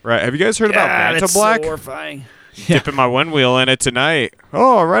 Right. Have you guys heard about Vantablack? That's so horrifying. Dipping my one wheel in it tonight.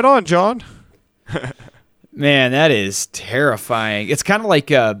 Oh, right on, John. Man, that is terrifying. It's kind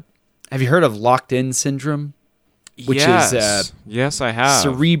of have you heard of locked-in syndrome? Which is yes, I have.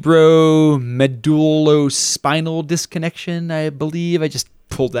 Cerebro-medullospinal disconnection, I believe. I just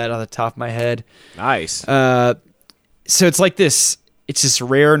pulled that on the top of my head. Nice. So it's this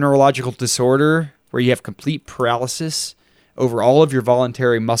rare neurological disorder where you have complete paralysis over all of your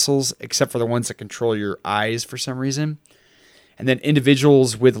voluntary muscles except for the ones that control your eyes for some reason. And then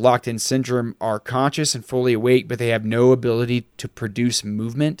individuals with locked-in syndrome are conscious and fully awake, but they have no ability to produce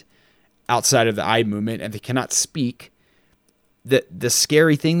movement outside of the eye movement, and they cannot speak. The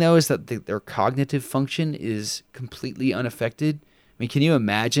scary thing, though, is that their cognitive function is completely unaffected. I mean, can you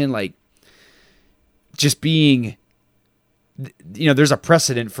imagine, like, just being, there's a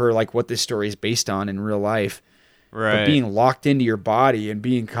precedent for, like, what this story is based on in real life. Right. But being locked into your body and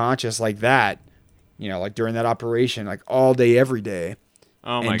being conscious like that, like during that operation, like all day, every day.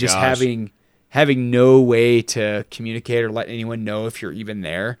 Oh my and just gosh. having no way to communicate or let anyone know if you're even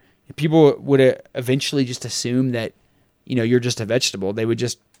there. People would eventually just assume that, you're just a vegetable. They would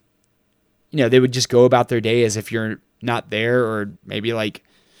just, they would just go about their day as if you're not there, or maybe like,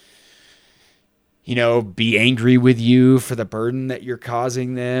 be angry with you for the burden that you're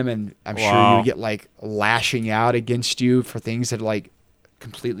causing them. And I'm sure you would get like lashing out against you for things that are like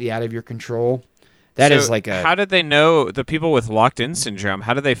completely out of your control. That is like how did they know, the people with locked-in syndrome,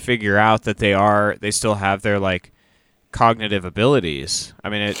 how do they figure out that they still have their like cognitive abilities? I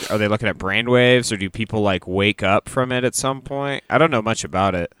mean, are they looking at brainwaves, or do people like wake up from it at some point? I don't know much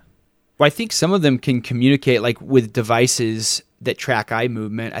about it. Well, I think some of them can communicate like with devices that track eye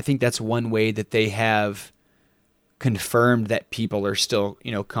movement. I think that's one way that they have confirmed that people are still,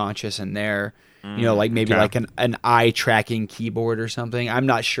 conscious and there. Like maybe like an eye tracking keyboard or something. I'm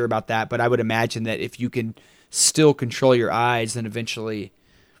not sure about that, but I would imagine that if you can still control your eyes, then eventually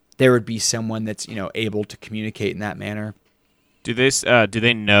there would be someone that's, able to communicate in that manner. Do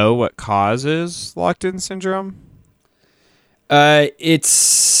they know what causes locked-in syndrome?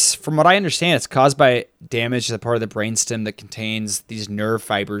 It's, from what I understand, it's caused by damage to the part of the brainstem that contains these nerve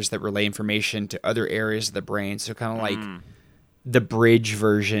fibers that relay information to other areas of the brain. So kind of like the bridge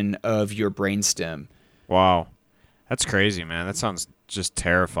version of your brainstem. Wow. That's crazy, man. That sounds just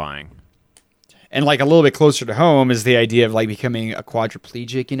terrifying. And like a little bit closer to home is the idea of like becoming a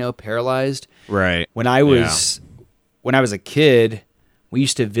quadriplegic, paralyzed. Right. When I was a kid, we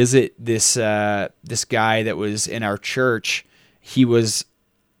used to visit this guy that was in our church. He was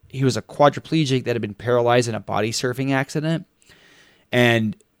a quadriplegic that had been paralyzed in a body surfing accident.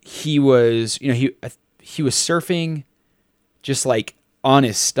 And he was, he was surfing just like on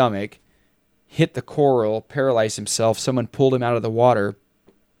his stomach, hit the coral, paralyzed himself. Someone pulled him out of the water,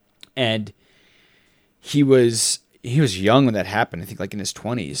 and he was young when that happened. I think like in his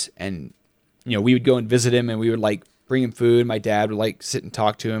 20s. And, we would go and visit him, and we would like bring him food. My dad would like sit and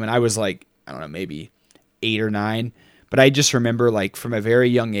talk to him. And I was like, I don't know, maybe 8 or 9. But I just remember like from a very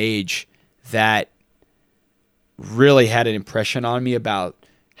young age that really had an impression on me about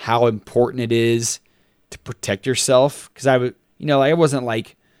how important it is to protect yourself. Cause I wasn't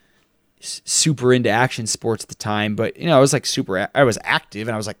like super into action sports at the time, but I was like I was active,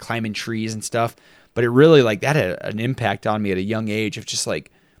 and I was like climbing trees and stuff, but it really like that had an impact on me at a young age of just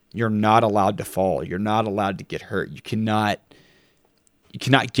like, you're not allowed to fall. You're not allowed to get hurt. You cannot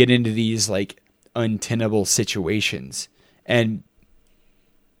get into these like untenable situations. And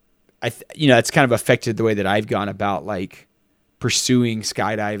it's kind of affected the way that I've gone about like pursuing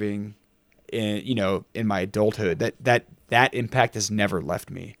skydiving in my adulthood. That impact has never left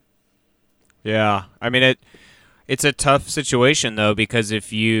me. Yeah. I mean, it's a tough situation though, because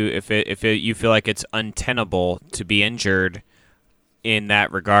if you feel like it's untenable to be injured in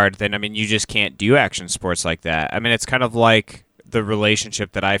that regard, then I mean, you just can't do action sports like that. I mean, it's kind of like the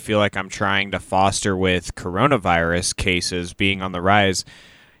relationship that I feel like I'm trying to foster with coronavirus cases being on the rise.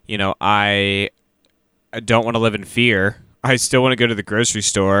 I don't want to live in fear. I still want to go to the grocery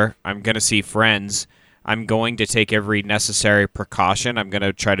store. I'm going to see friends. I'm going to take every necessary precaution. I'm going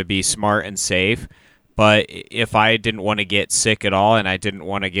to try to be smart and safe. But if I didn't want to get sick at all, and I didn't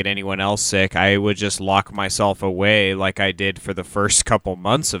want to get anyone else sick, I would just lock myself away like I did for the first couple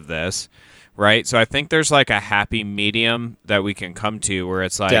months of this. Right? So I think there's like a happy medium that we can come to where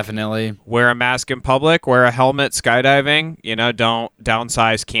it's like, definitely wear a mask in public, wear a helmet skydiving, don't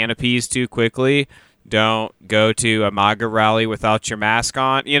downsize canopies too quickly. Don't go to a MAGA rally without your mask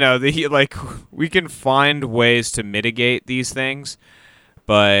on. We can find ways to mitigate these things.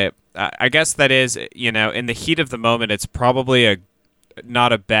 But I guess that is, in the heat of the moment, it's probably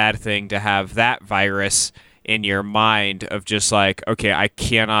not a bad thing to have that virus in your mind of just like, okay, I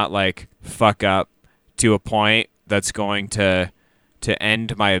cannot like fuck up to a point that's going to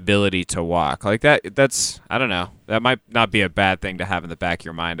end my ability to walk. Like that's, I don't know. That might not be a bad thing to have in the back of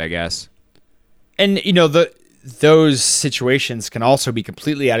your mind, I guess. And, those situations can also be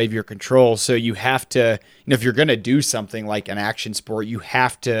completely out of your control. So you have to, if you're going to do something like an action sport, you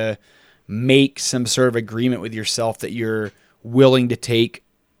have to make some sort of agreement with yourself that you're willing to take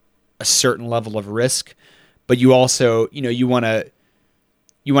a certain level of risk, but you also, you want to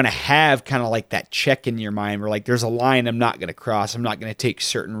have kind of like that check in your mind where like there's a line I'm not going to cross. I'm not going to take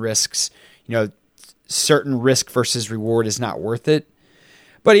certain risks. Certain risk versus reward is not worth it.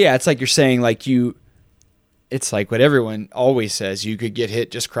 But yeah, it's like you're saying, like it's like what everyone always says, you could get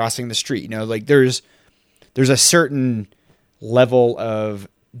hit just crossing the street. Like there's a certain level of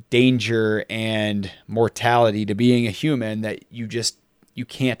danger and mortality to being a human that you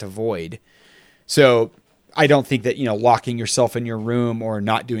can't avoid. So I don't think that, locking yourself in your room or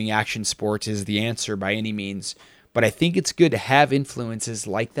not doing action sports is the answer by any means. But I think it's good to have influences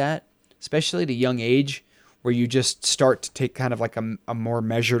like that, especially at a young age where you just start to take kind of like a more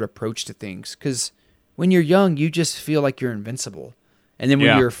measured approach to things. Because when you're young, you just feel like you're invincible. And then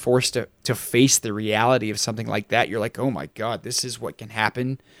when you're forced to face the reality of something like that, you're like, oh my God, this is what can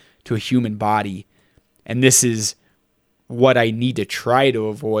happen to a human body. And this is what I need to try to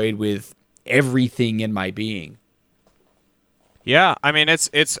avoid with everything in my being. Yeah, I mean, it's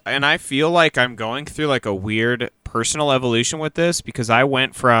and I feel like I'm going through like a weird personal evolution with this, because I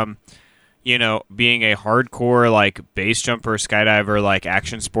went from, being a hardcore like base jumper, skydiver, like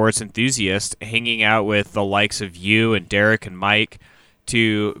action sports enthusiast, hanging out with the likes of you and Derek and Mike,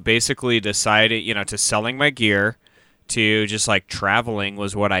 to basically deciding, to selling my gear, to just like traveling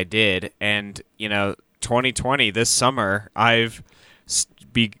was what I did. And, 2020, this summer, I've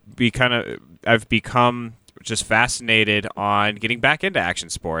become just fascinated on getting back into action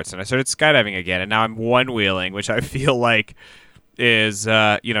sports, and I started skydiving again, and now I'm one wheeling, which I feel like is,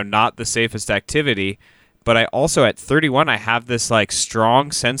 not the safest activity. But I also, at 31, I have this like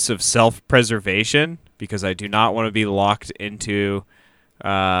strong sense of self-preservation, because I do not want to be locked into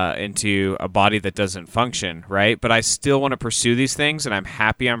a body that doesn't function, right? But I still want to pursue these things, and I'm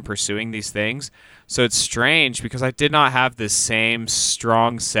happy I'm pursuing these things. So it's strange, because I did not have this same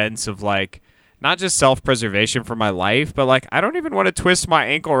strong sense of like, not just self-preservation for my life, but like, I don't even want to twist my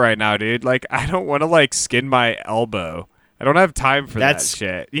ankle right now, dude. Like, I don't want to like skin my elbow. I don't have time for that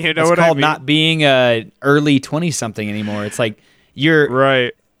shit. You know what I mean? It's called not being a early 20-something anymore. It's like you're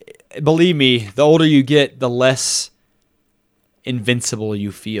right. Believe me, the older you get, the less invincible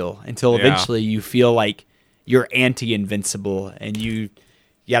you feel, until eventually you feel like you're anti-invincible, and you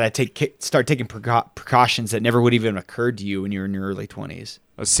got to start taking precautions that never would even occurred to you when you were in your early 20s.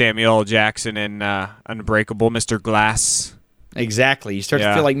 Samuel L. Jackson in Unbreakable, Mr. Glass. Exactly. You start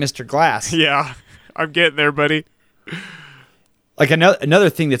to feel like Mr. Glass. Yeah, I'm getting there, buddy. Like another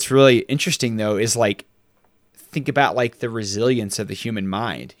thing that's really interesting though is like, think about like the resilience of the human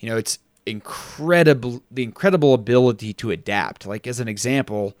mind. It's the incredible ability to adapt. Like, as an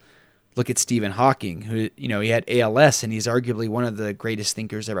example, look at Stephen Hawking, who, he had ALS, and he's arguably one of the greatest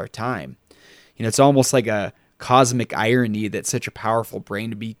thinkers of our time. It's almost like a cosmic irony that such a powerful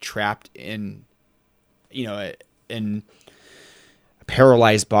brain to be trapped in, in a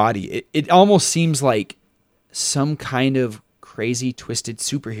paralyzed body. It almost seems like some kind of crazy, twisted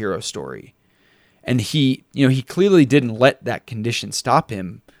superhero story. And he clearly didn't let that condition stop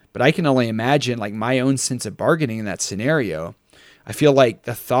him. But I can only imagine like my own sense of bargaining in that scenario. I feel like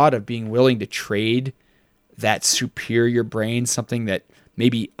the thought of being willing to trade that superior brain, something that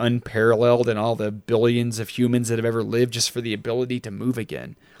maybe unparalleled in all the billions of humans that have ever lived, just for the ability to move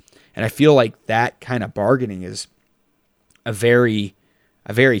again. And I feel like that kind of bargaining is a very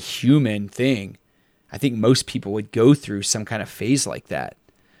human thing. I think most people would go through some kind of phase like that.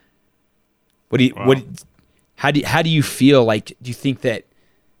 How do you feel? Like, do you think that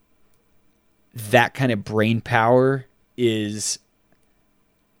kind of brain power is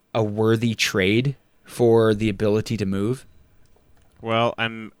a worthy trade for the ability to move? Well,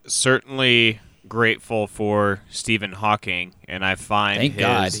 I'm certainly grateful for Stephen Hawking, and I find Thank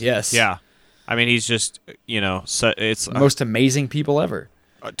God, yes. Yeah. I mean, he's just, it's the most amazing people ever.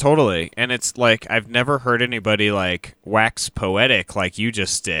 Totally. And it's like, I've never heard anybody like wax poetic like you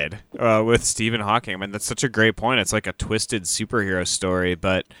just did with Stephen Hawking. I mean, that's such a great point. It's like a twisted superhero story,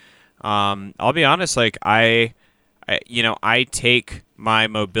 but I'll be honest, like I take my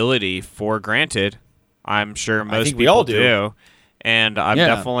mobility for granted. I'm sure most people we all do. And I'm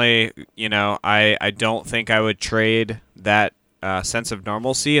definitely, I don't think I would trade that sense of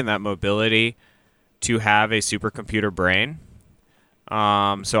normalcy and that mobility to have a supercomputer brain.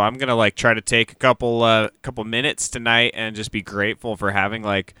 So I'm gonna like try to take a couple minutes tonight and just be grateful for having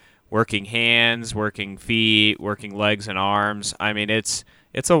like working hands, working feet, working legs and arms. I mean, it's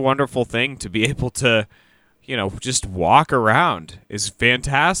a wonderful thing to be able to, just walk around is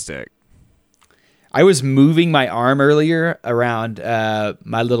fantastic. I was moving my arm earlier around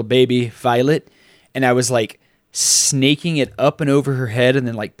my little baby Violet, and I was like snaking it up and over her head and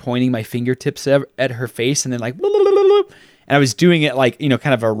then like pointing my fingertips at her face and then like, and I was doing it like,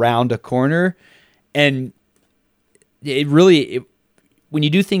 kind of around a corner. And it really, when you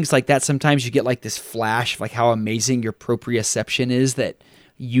do things like that, sometimes you get like this flash of like how amazing your proprioception is, that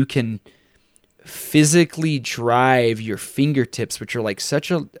you can physically drive your fingertips, which are like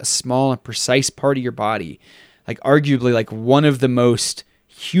such a small and precise part of your body, like arguably like one of the most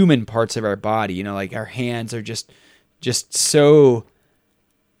human parts of our body. Like our hands are just so,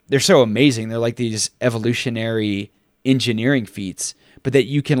 they're so amazing. They're like these evolutionary engineering feats, but that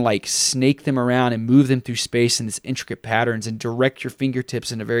you can like snake them around and move them through space in this intricate patterns and direct your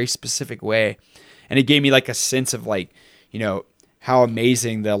fingertips in a very specific way. And it gave me like a sense of like, how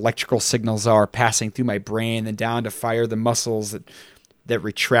amazing the electrical signals are passing through my brain and down to fire the muscles that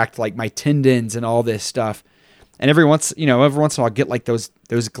retract like my tendons and all this stuff. And every once in a while I'll get like those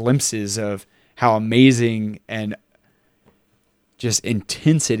glimpses of how amazing and just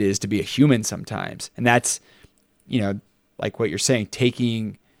intense it is to be a human sometimes. And that's, like what you're saying,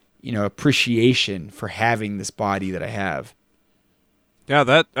 taking, appreciation for having this body that I have.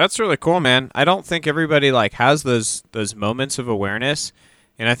 Yeah, that's really cool, man. I don't think everybody like has those moments of awareness,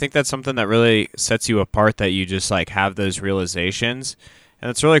 and I think that's something that really sets you apart, that you just like have those realizations. And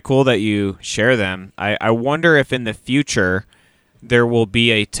it's really cool that you share them. I wonder if in the future there will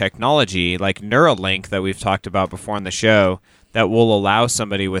be a technology like Neuralink that we've talked about before on the show that will allow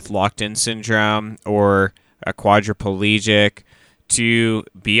somebody with locked-in syndrome or a quadriplegic to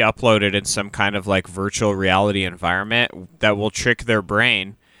be uploaded in some kind of like virtual reality environment that will trick their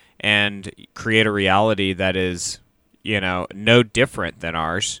brain and create a reality that is, no different than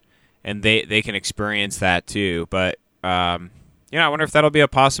ours. And they can experience that too. But, I wonder if that'll be a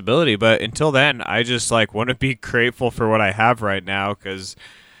possibility. But until then, I just like want to be grateful for what I have right now, because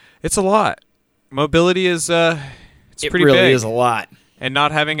it's a lot. Mobility is, it's pretty really big. Is a lot. And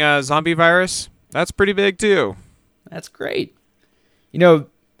not having a zombie virus, that's pretty big too. That's great.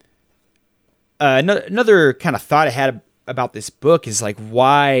 Another kind of thought I had about this book is like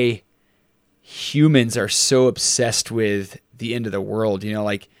why humans are so obsessed with the end of the world.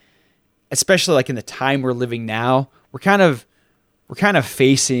 Like especially like in the time we're living now, we're kind of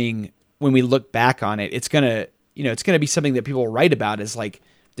facing, when we look back on it, it's gonna be something that people write about as like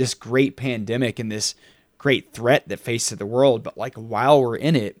this great pandemic and this great threat that faces the world. But like while we're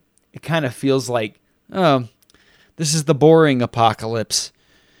in it, it kind of feels like, oh, this is the boring apocalypse,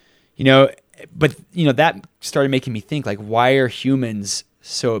 but that started making me think like, why are humans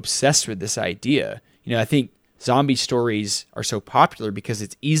so obsessed with this idea? I think zombie stories are so popular because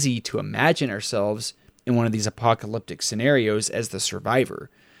it's easy to imagine ourselves in one of these apocalyptic scenarios as the survivor.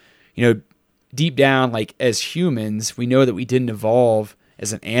 Deep down, like as humans, we know that we didn't evolve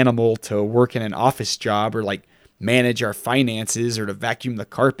as an animal to work in an office job or like manage our finances or to vacuum the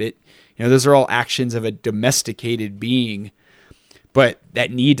carpet. Those are all actions of a domesticated being, but that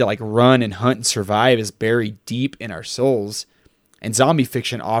need to like run and hunt and survive is buried deep in our souls. And zombie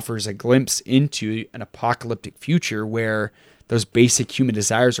fiction offers a glimpse into an apocalyptic future where those basic human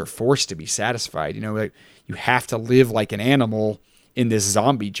desires are forced to be satisfied. Like you have to live like an animal in this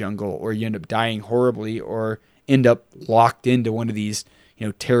zombie jungle, or you end up dying horribly, or end up locked into one of these,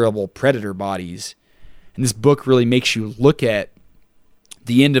 terrible predator bodies. And this book really makes you look at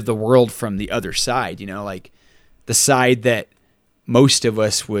the end of the world from the other side, like the side that most of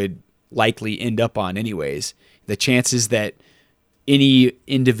us would likely end up on anyways. The chances that any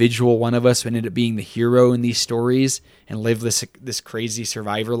individual one of us would end up being the hero in these stories and live this crazy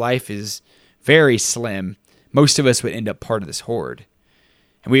survivor life is very slim. Most of us would end up part of this horde.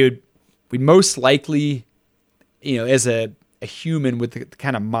 And we'd most likely, as a human with the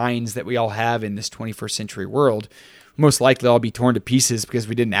kind of minds that we all have in this 21st century world, most likely all be torn to pieces because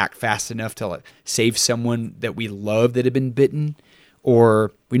we didn't act fast enough to like save someone that we love that had been bitten,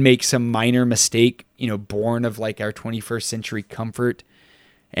 or we'd make some minor mistake, born of like our 21st century comfort.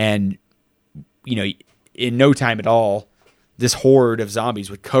 And, in no time at all, this horde of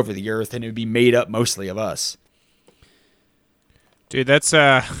zombies would cover the earth and it would be made up mostly of us. Dude, that's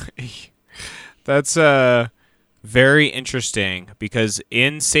very interesting, because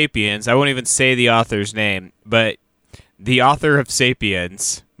in Sapiens, I won't even say the author's name, but the author of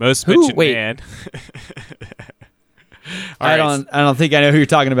Sapiens, Most Mentioned Man. I don't think I know who you're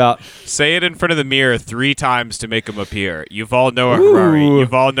talking about. Say it in front of the mirror 3 times to make him appear. Yuval Noah Harari.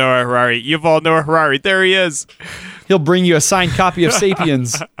 Yuval Noah Harari. Yuval Noah Harari. There he is. He'll bring you a signed copy of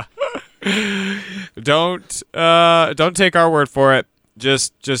Sapiens. Don't take our word for it.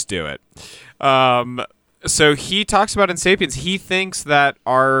 Just do it. So he talks about in Sapiens, he thinks that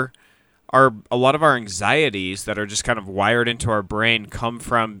our a lot of our anxieties that are just kind of wired into our brain come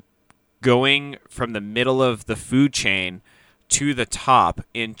from going from the middle of the food chain to the top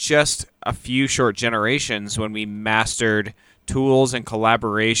in just a few short generations when we mastered tools and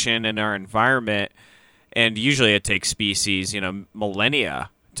collaboration in our environment. And usually it takes species, millennia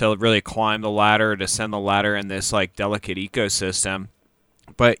to really climb the ladder, descend the ladder in this like delicate ecosystem.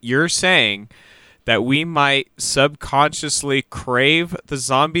 But you're saying that we might subconsciously crave the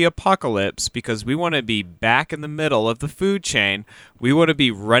zombie apocalypse because we want to be back in the middle of the food chain. We want to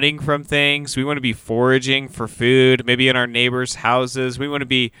be running from things. We want to be foraging for food, maybe in our neighbors' houses. We want to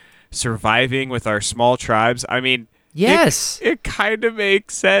be surviving with our small tribes. I mean, yes, it kind of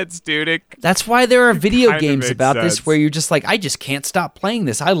makes sense, dude. That's why there are video games makes about sense. this where you're just like, I just can't stop playing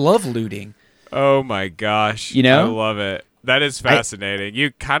this. I love looting. Oh my gosh. I love it. That is fascinating.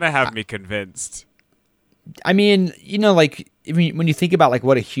 You kind of have me convinced. I mean, when you think about like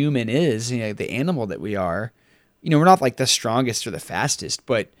what a human is, the animal that we are, we're not like the strongest or the fastest,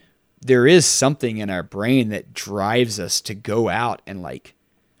 but there is something in our brain that drives us to go out and like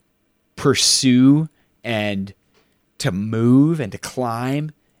pursue and to move and to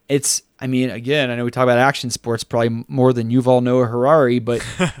climb. Again, I know we talk about action sports probably more than Yuval Noah Harari, but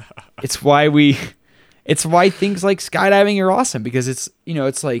it's why things like skydiving are awesome, because it's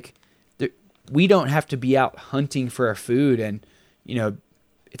like we don't have to be out hunting for our food, and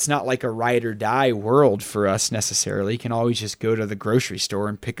it's not like a ride or die world for us necessarily. You can always just go to the grocery store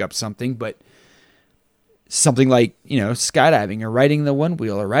and pick up something, but something like skydiving or riding the one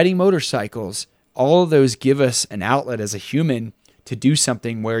wheel or riding motorcycles, all of those give us an outlet as a human to do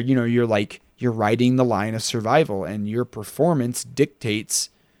something where you're riding the line of survival, and your performance dictates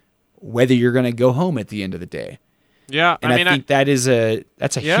whether you're going to go home at the end of the day. Yeah, and I think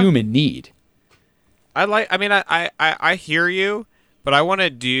that's a human need. I hear you, but I want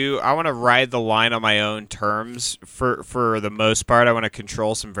to ride the line on my own terms for the most part. I want to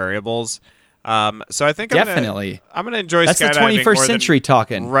control some variables. So I think I'm going to enjoy that's skydiving the 21st more century than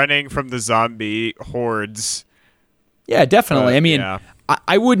talking. Running from the zombie hordes. Yeah, definitely.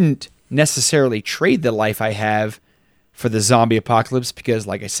 I wouldn't necessarily trade the life I have for the zombie apocalypse because,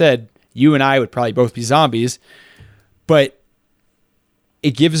 like I said, you and I would probably both be zombies, but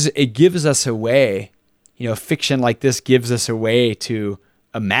it gives us a way. Fiction like this gives us a way to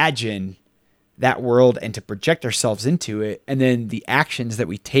imagine that world and to project ourselves into it. And then the actions that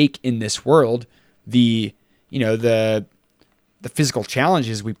we take in this world, the physical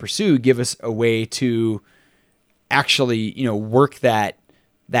challenges we pursue give us a way to actually, work that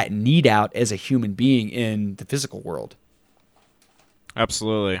need out as a human being in the physical world.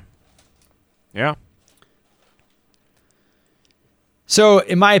 Absolutely. Yeah. So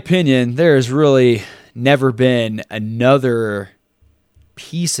in my opinion, there's really never been another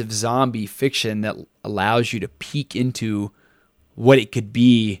piece of zombie fiction that allows you to peek into what it could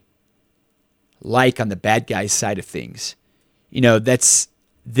be like on the bad guy's side of things.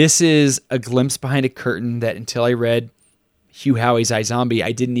 This is a glimpse behind a curtain that until I read Hugh Howey's iZombie,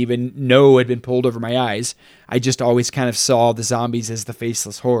 I didn't even know had been pulled over my eyes. I just always kind of saw the zombies as the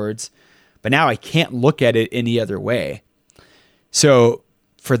faceless hordes, but now I can't look at it any other way. So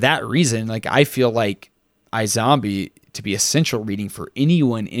for that reason, I feel like iZombie to be essential reading for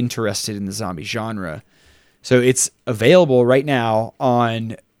anyone interested in the zombie genre. So it's available right now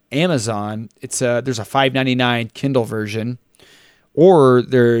on Amazon. There's a $5.99 Kindle version, or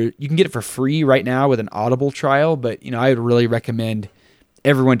you can get it for free right now with an Audible trial. But I would really recommend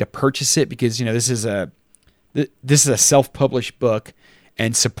everyone to purchase it because this is a self-published book,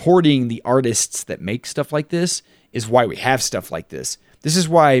 and supporting the artists that make stuff like this is why we have stuff like this. This is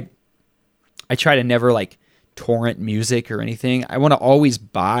why I try to never torrent music or anything. I want to always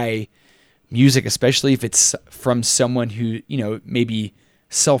buy music, especially if it's from someone who, maybe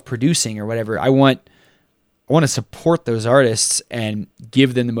self-producing or whatever. I want to support those artists and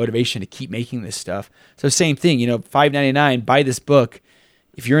give them the motivation to keep making this stuff. So same thing, $5.99, buy this book.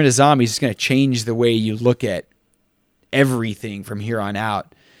 If you're into zombies, it's going to change the way you look at everything from here on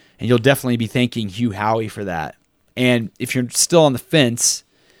out. And you'll definitely be thanking Hugh Howey for that. And if you're still on the fence,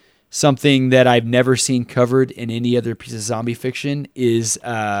 something that I've never seen covered in any other piece of zombie fiction is,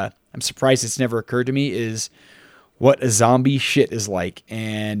 I'm surprised it's never occurred to me, is what a zombie shit is like.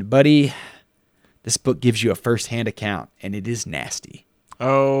 And buddy, this book gives you a first-hand account, and it is nasty.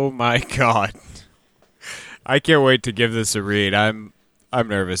 Oh my God. I can't wait to give this a read. I'm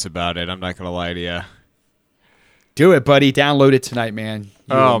nervous about it. I'm not going to lie to you. Do it, buddy. Download it tonight, man.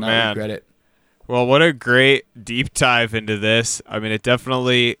 You will not regret it. Well, what a great deep dive into this. It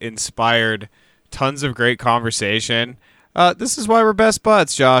definitely inspired tons of great conversation. This is why we're best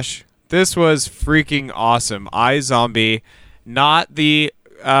buds, Josh. This was freaking awesome. iZombie, not the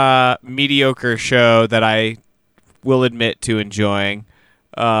mediocre show that I will admit to enjoying.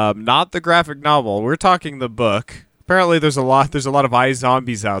 Not the graphic novel. We're talking the book. Apparently, there's a lot of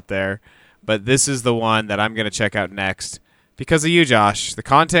iZombies out there, but this is the one that I'm going to check out next because of you, Josh. The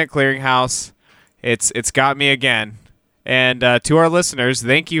Content Clearinghouse. It's got me again. And to our listeners,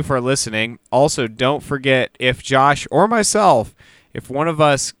 thank you for listening. Also, don't forget, if Josh or myself, if one of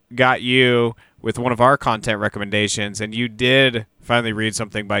us got you with one of our content recommendations and you did finally read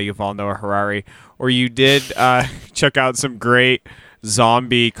something by Yuval Noah Harari, or you did check out some great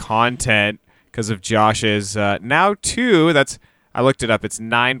zombie content because of Josh's now 2, I looked it up, it's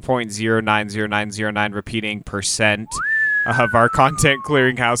 9.090909 repeating percent of our Content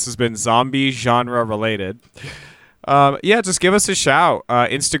Clearinghouse has been zombie genre related. Just give us a shout.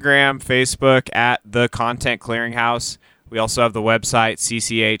 Instagram, Facebook at The Content Clearinghouse. We also have the website,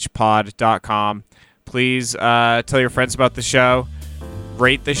 cchpod.com. Please tell your friends about the show.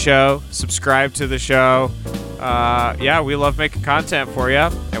 Rate the show. Subscribe to the show. We love making content for you,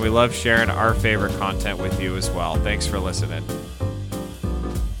 and we love sharing our favorite content with you as well. Thanks for listening.